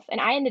myself? And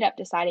I ended up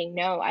deciding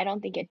no, I don't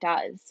think it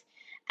does.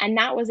 And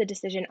that was a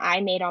decision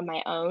I made on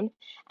my own.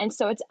 And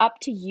so it's up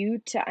to you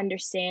to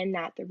understand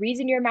that the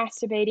reason you're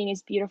masturbating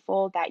is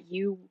beautiful, that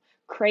you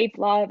crave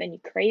love and you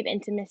crave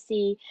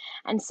intimacy.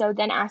 And so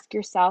then ask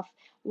yourself,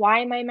 why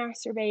am I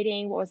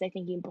masturbating? What was I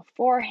thinking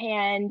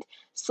beforehand?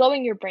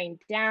 Slowing your brain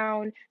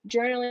down,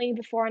 journaling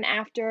before and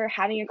after,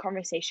 having a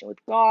conversation with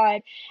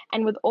God.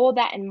 And with all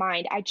that in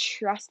mind, I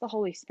trust the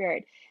Holy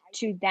Spirit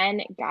to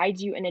then guide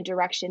you in a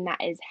direction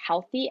that is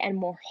healthy and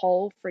more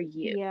whole for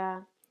you.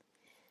 Yeah,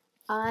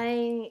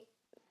 I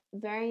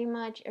very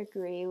much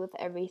agree with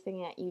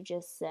everything that you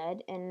just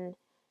said. And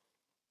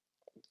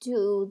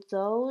to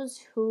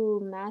those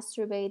who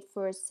masturbate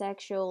for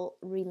sexual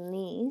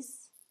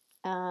release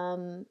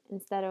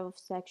instead of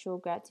sexual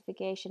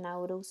gratification, I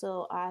would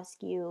also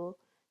ask you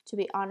to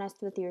be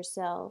honest with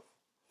yourself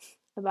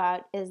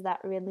about, is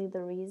that really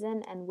the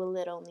reason, and will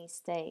it only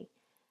stay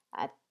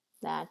at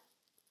that?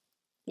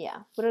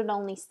 Yeah, would it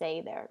only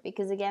stay there?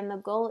 Because again, the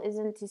goal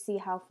isn't to see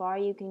how far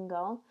you can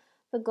go.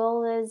 The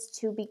goal is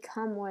to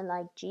become more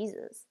like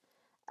Jesus.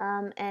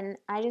 And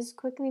I just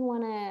quickly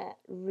want to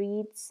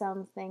read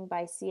something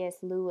by C.S.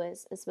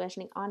 Lewis,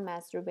 especially on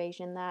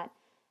masturbation, that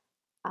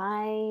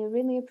I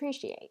really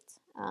appreciate.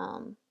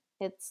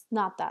 It's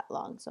not that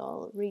long, so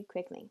I'll read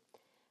quickly.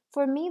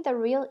 For me, the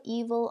real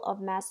evil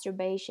of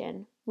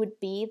masturbation would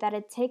be that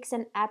it takes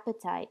an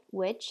appetite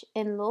which,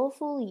 in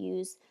lawful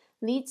use,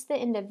 leads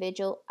the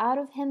individual out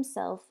of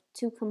himself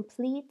to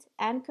complete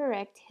and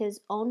correct his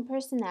own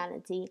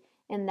personality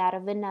in that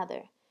of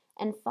another,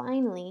 and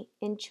finally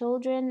in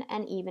children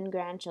and even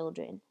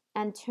grandchildren,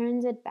 and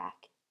turns it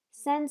back,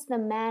 sends the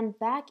man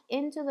back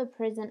into the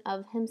prison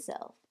of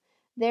himself,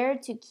 there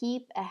to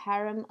keep a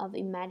harem of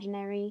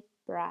imaginary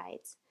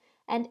brides.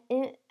 And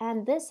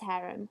this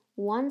harem,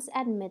 once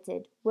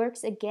admitted,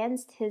 works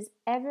against his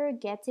ever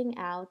getting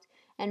out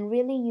and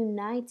really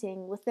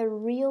uniting with the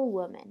real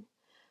woman.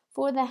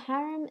 For the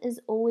harem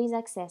is always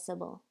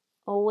accessible,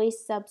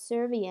 always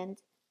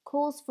subservient,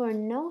 calls for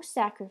no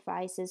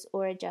sacrifices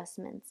or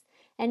adjustments,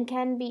 and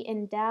can be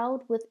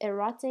endowed with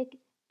erotic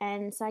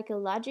and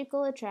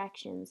psychological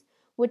attractions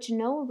which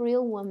no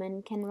real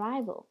woman can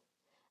rival.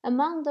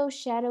 Among those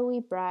shadowy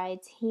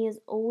brides he is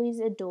always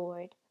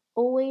adored,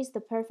 always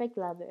the perfect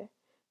lover.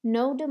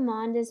 No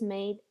demand is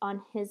made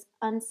on his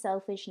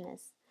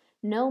unselfishness,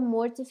 no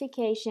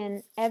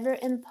mortification ever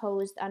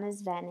imposed on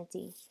his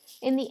vanity.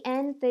 In the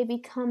end they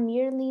become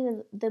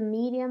merely the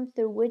medium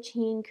through which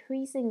he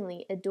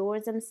increasingly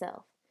adores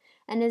himself,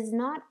 and it is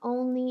not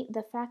only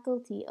the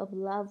faculty of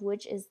love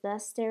which is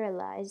thus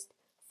sterilized,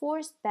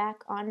 forced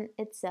back on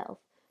itself,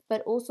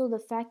 but also the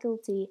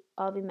faculty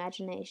of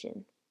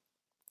imagination.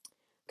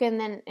 Okay, and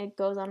then it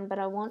goes on, but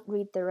I won't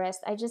read the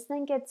rest. I just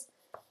think it's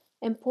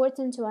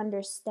important to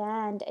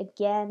understand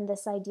again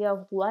this idea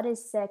of what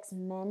is sex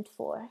meant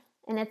for.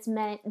 And it's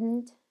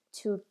meant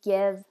to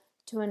give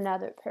to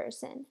another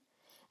person.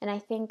 And I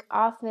think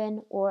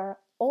often or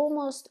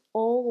almost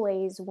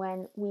always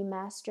when we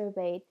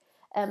masturbate,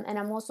 and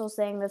I'm also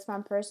saying this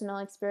from personal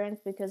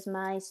experience because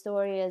my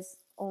story is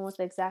almost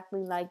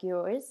exactly like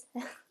yours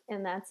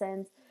in that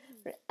sense,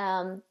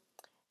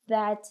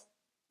 that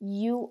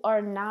you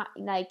are not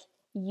like,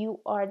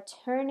 you are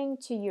turning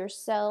to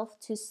yourself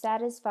to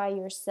satisfy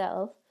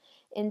yourself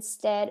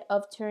instead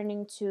of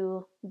turning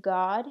to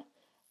God.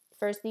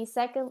 Firstly,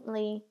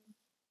 secondly,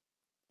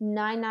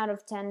 9 out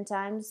of 10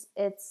 times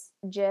it's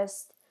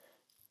just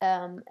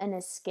an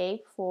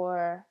escape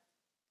for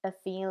a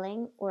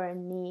feeling or a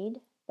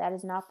need that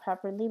is not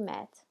properly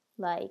met,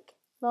 like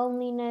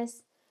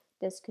loneliness,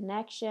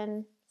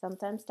 disconnection,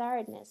 sometimes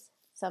tiredness,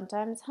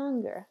 sometimes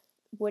hunger,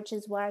 which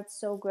is why it's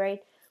so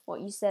great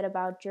what you said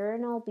about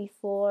journal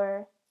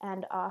before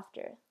and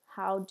after.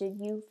 How did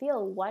you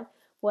feel?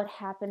 What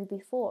happened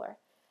before?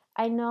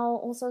 I know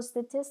also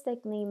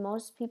statistically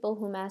most people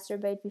who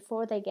masturbate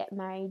before they get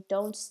married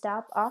don't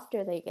stop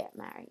after they get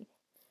married.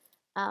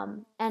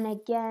 And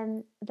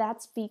again,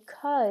 that's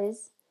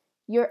because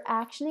you're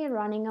actually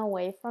running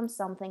away from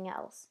something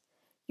else.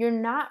 You're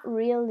not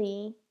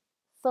really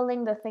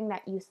filling the thing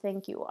that you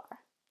think you are.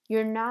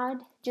 You're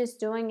not just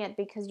doing it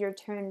because you're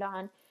turned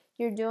on.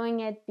 You're doing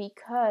it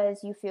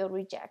because you feel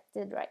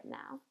rejected right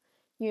now.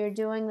 You're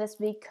doing this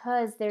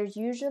because there's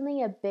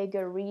usually a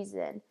bigger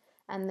reason,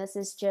 and this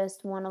is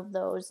just one of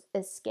those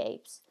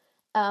escapes.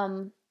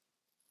 Um,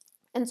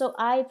 and so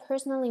I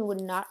personally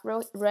would not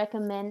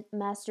recommend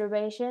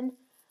masturbation,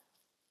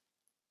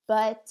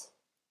 but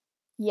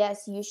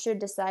yes, you should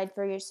decide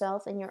for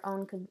yourself and your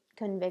own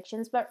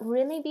convictions, but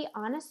really be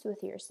honest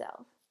with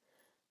yourself.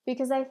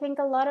 Because I think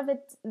a lot of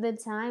it, the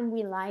time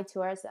we lie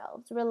to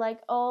ourselves. We're like,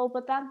 oh,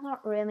 but that's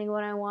not really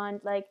what I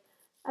want. Like,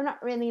 I'm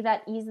not really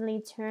that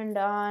easily turned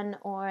on,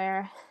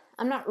 or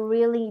I'm not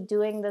really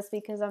doing this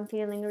because I'm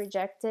feeling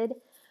rejected.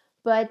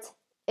 But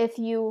if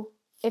you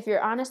if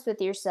you're honest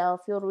with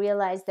yourself, you'll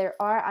realize there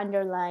are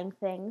underlying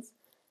things,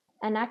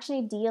 and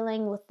actually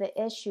dealing with the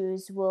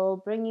issues will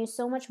bring you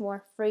so much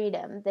more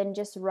freedom than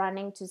just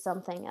running to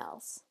something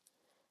else.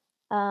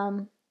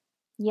 Um,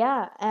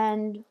 yeah,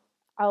 and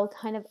I'll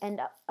kind of end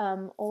up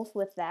off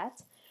with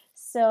that.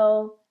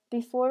 So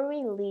before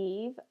we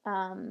leave,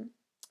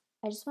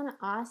 I just want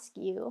to ask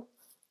you,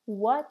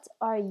 what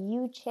are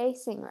you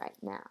chasing right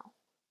now?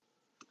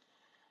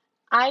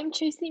 I'm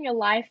chasing a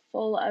life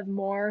full of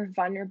more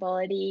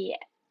vulnerability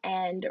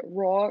and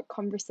raw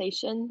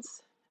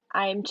conversations.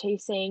 I'm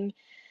chasing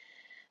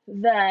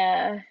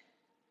the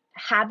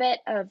habit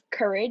of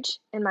courage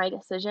in my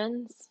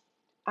decisions.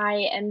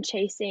 I am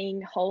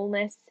chasing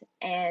wholeness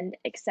and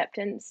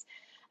acceptance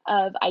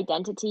of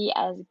identity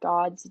as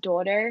God's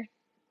daughter.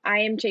 I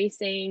am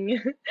chasing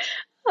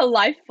a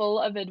life full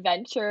of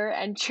adventure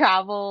and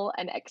travel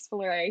and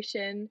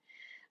exploration.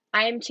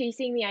 I am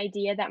chasing the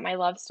idea that my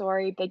love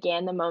story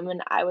began the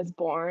moment I was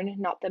born,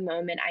 not the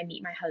moment I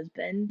meet my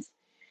husband.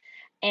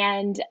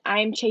 And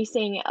I'm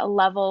chasing a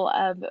level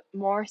of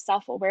more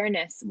self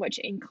awareness, which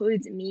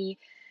includes me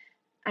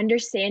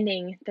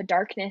understanding the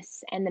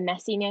darkness and the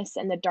messiness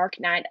and the dark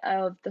night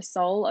of the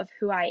soul of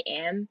who I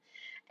am.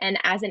 And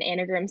as an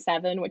Enneagram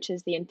 7, which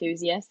is the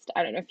enthusiast,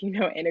 I don't know if you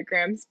know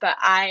Enneagrams, but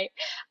I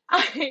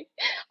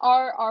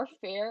our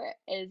fear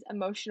is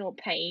emotional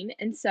pain.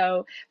 And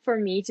so for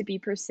me to be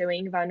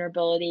pursuing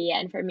vulnerability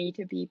and for me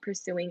to be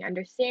pursuing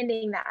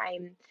understanding that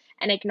I'm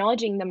and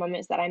acknowledging the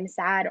moments that I'm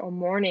sad or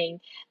mourning,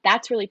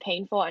 that's really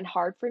painful and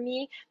hard for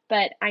me.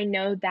 But I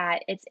know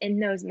that it's in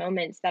those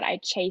moments that I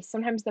chase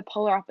sometimes the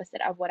polar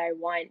opposite of what I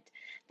want,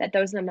 that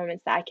those are the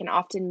moments that I can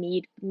often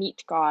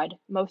meet God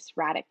most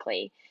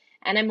radically.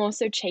 And I'm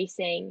also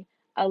chasing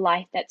a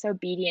life that's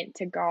obedient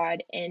to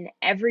God in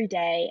every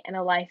day and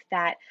a life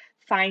that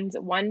finds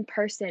one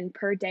person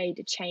per day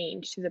to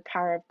change through the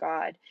power of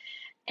God.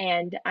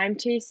 And I'm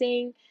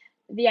chasing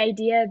the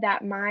idea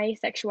that my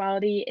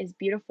sexuality is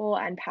beautiful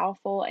and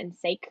powerful and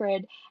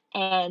sacred,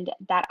 and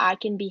that I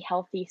can be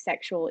healthy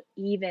sexual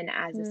even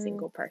as a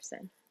single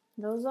person.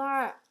 Those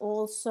are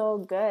all so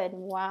good.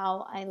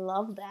 Wow, I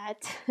love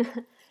that.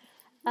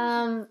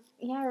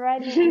 Yeah,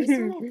 Riley, I just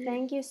want to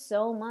thank you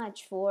so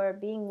much for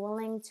being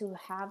willing to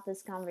have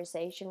this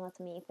conversation with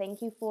me.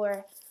 Thank you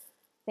for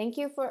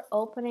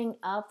opening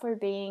up, for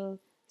being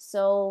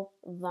so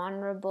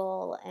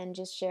vulnerable and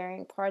just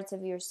sharing parts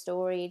of your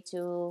story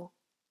to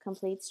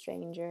complete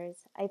strangers.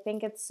 I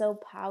think it's so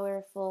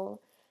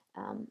powerful.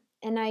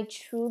 And I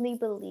truly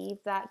believe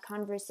that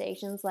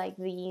conversations like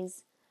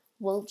these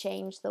will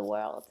change the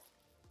world.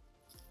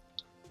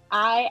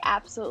 I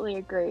absolutely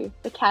agree.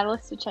 The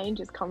catalyst to change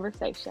is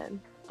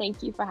conversation.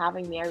 Thank you for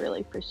having me. I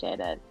really appreciate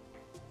it.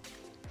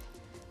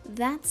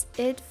 That's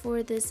it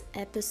for this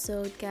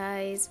episode,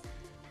 guys.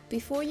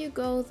 Before you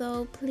go,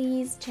 though,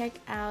 please check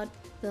out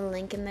the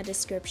link in the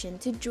description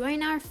to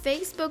join our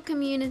Facebook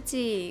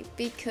community,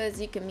 because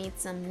you can meet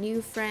some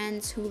new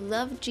friends who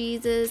love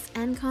Jesus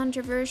and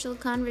controversial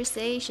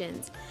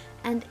conversations.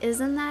 And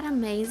isn't that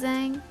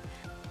amazing?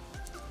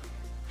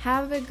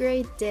 Have a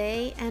great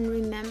day, and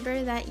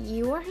remember that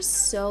you are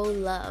so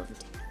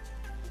loved.